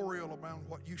memorial around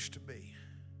what used to be.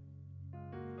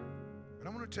 But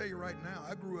I'm going to tell you right now,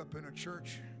 I grew up in a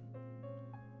church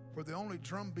where the only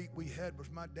drum beat we had was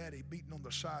my daddy beating on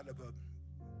the side of a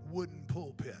wooden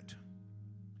pulpit.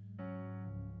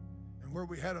 And where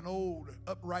we had an old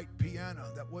upright piano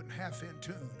that wasn't half in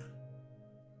tune.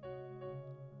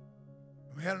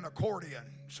 We had an accordion,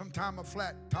 sometime a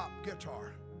flat top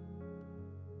guitar.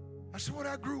 That's what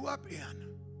I grew up in.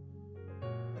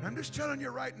 And I'm just telling you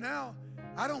right now,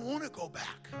 I don't want to go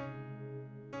back.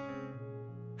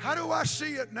 How do I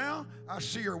see it now? I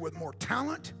see her with more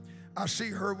talent. I see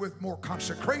her with more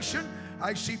consecration.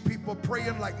 I see people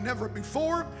praying like never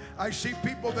before. I see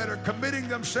people that are committing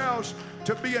themselves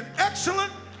to being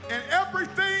excellent in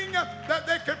everything that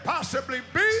they could possibly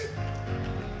be.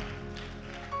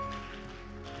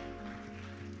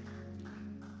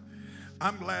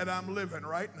 I'm glad I'm living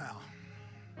right now.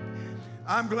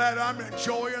 I'm glad I'm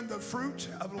enjoying the fruit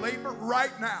of labor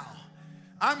right now.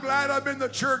 I'm glad I'm in the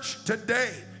church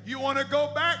today. You want to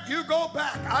go back? You go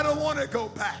back. I don't want to go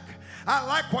back. I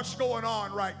like what's going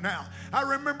on right now. I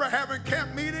remember having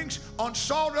camp meetings on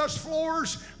sawdust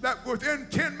floors that within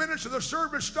 10 minutes of the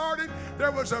service started,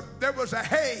 there was a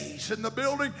haze in the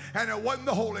building, and it wasn't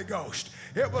the Holy Ghost.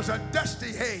 It was a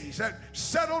dusty haze that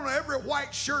settled on every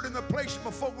white shirt in the place.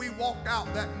 Before we walked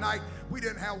out that night, we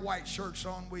didn't have white shirts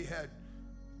on. We had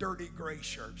dirty gray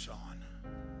shirts on.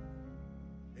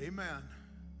 Amen.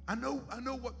 I know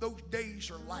what those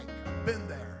days are like. I've been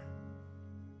there.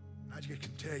 I just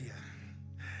can tell you.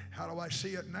 How do I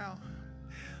see it now?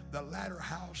 The latter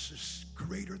house is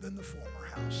greater than the former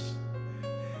house.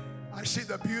 I see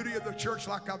the beauty of the church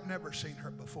like I've never seen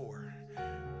her before.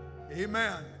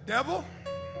 Amen. Devil,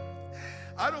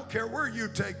 I don't care where you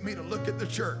take me to look at the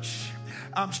church.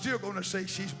 I'm still going to say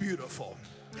she's beautiful.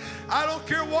 I don't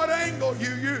care what angle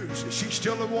you use. She's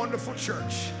still a wonderful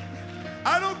church.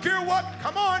 I don't care what,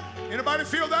 come on, anybody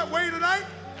feel that way tonight?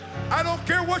 I don't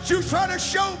care what you try to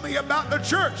show me about the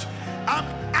church.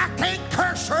 I can't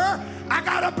curse her. I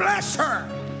got to bless her.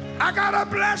 I got to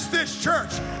bless this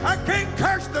church. I can't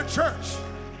curse the church.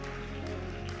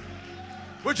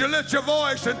 Would you lift your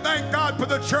voice and thank God for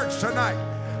the church tonight?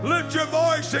 Lift your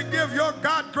voice and give your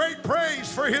God great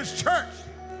praise for his church.